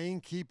 the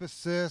lane keep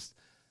assist,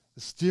 the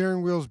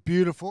steering wheel's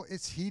beautiful.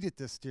 It's heated,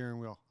 this steering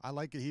wheel. I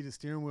like a heated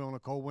steering wheel on a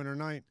cold winter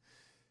night.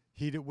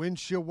 Heated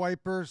windshield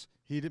wipers,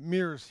 heated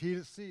mirrors,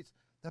 heated seats.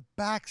 The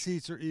back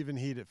seats are even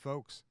heated,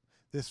 folks.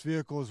 This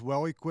vehicle is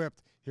well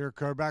equipped here at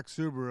Kerbeck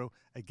Subaru.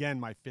 Again,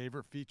 my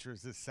favorite feature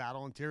is this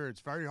saddle interior.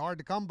 It's very hard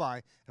to come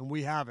by, and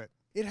we have it.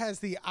 It has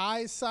the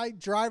eyesight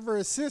driver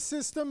assist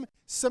system,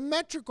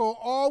 symmetrical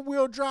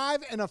all-wheel drive,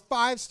 and a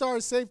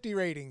 5-star safety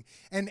rating.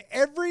 And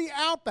every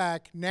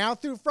Outback, now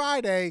through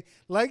Friday,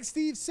 like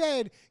Steve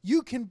said,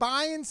 you can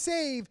buy and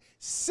save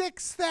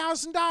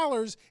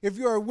 $6,000 if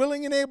you are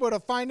willing and able to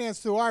finance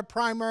through our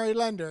primary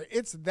lender.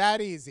 It's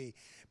that easy.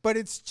 But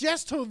it's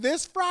just till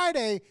this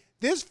Friday.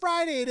 This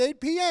Friday at 8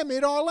 p.m.,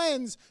 it all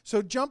ends.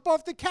 So jump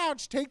off the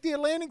couch, take the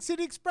Atlantic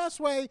City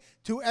Expressway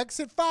to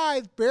exit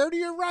 5, bear to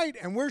your right,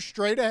 and we're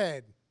straight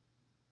ahead.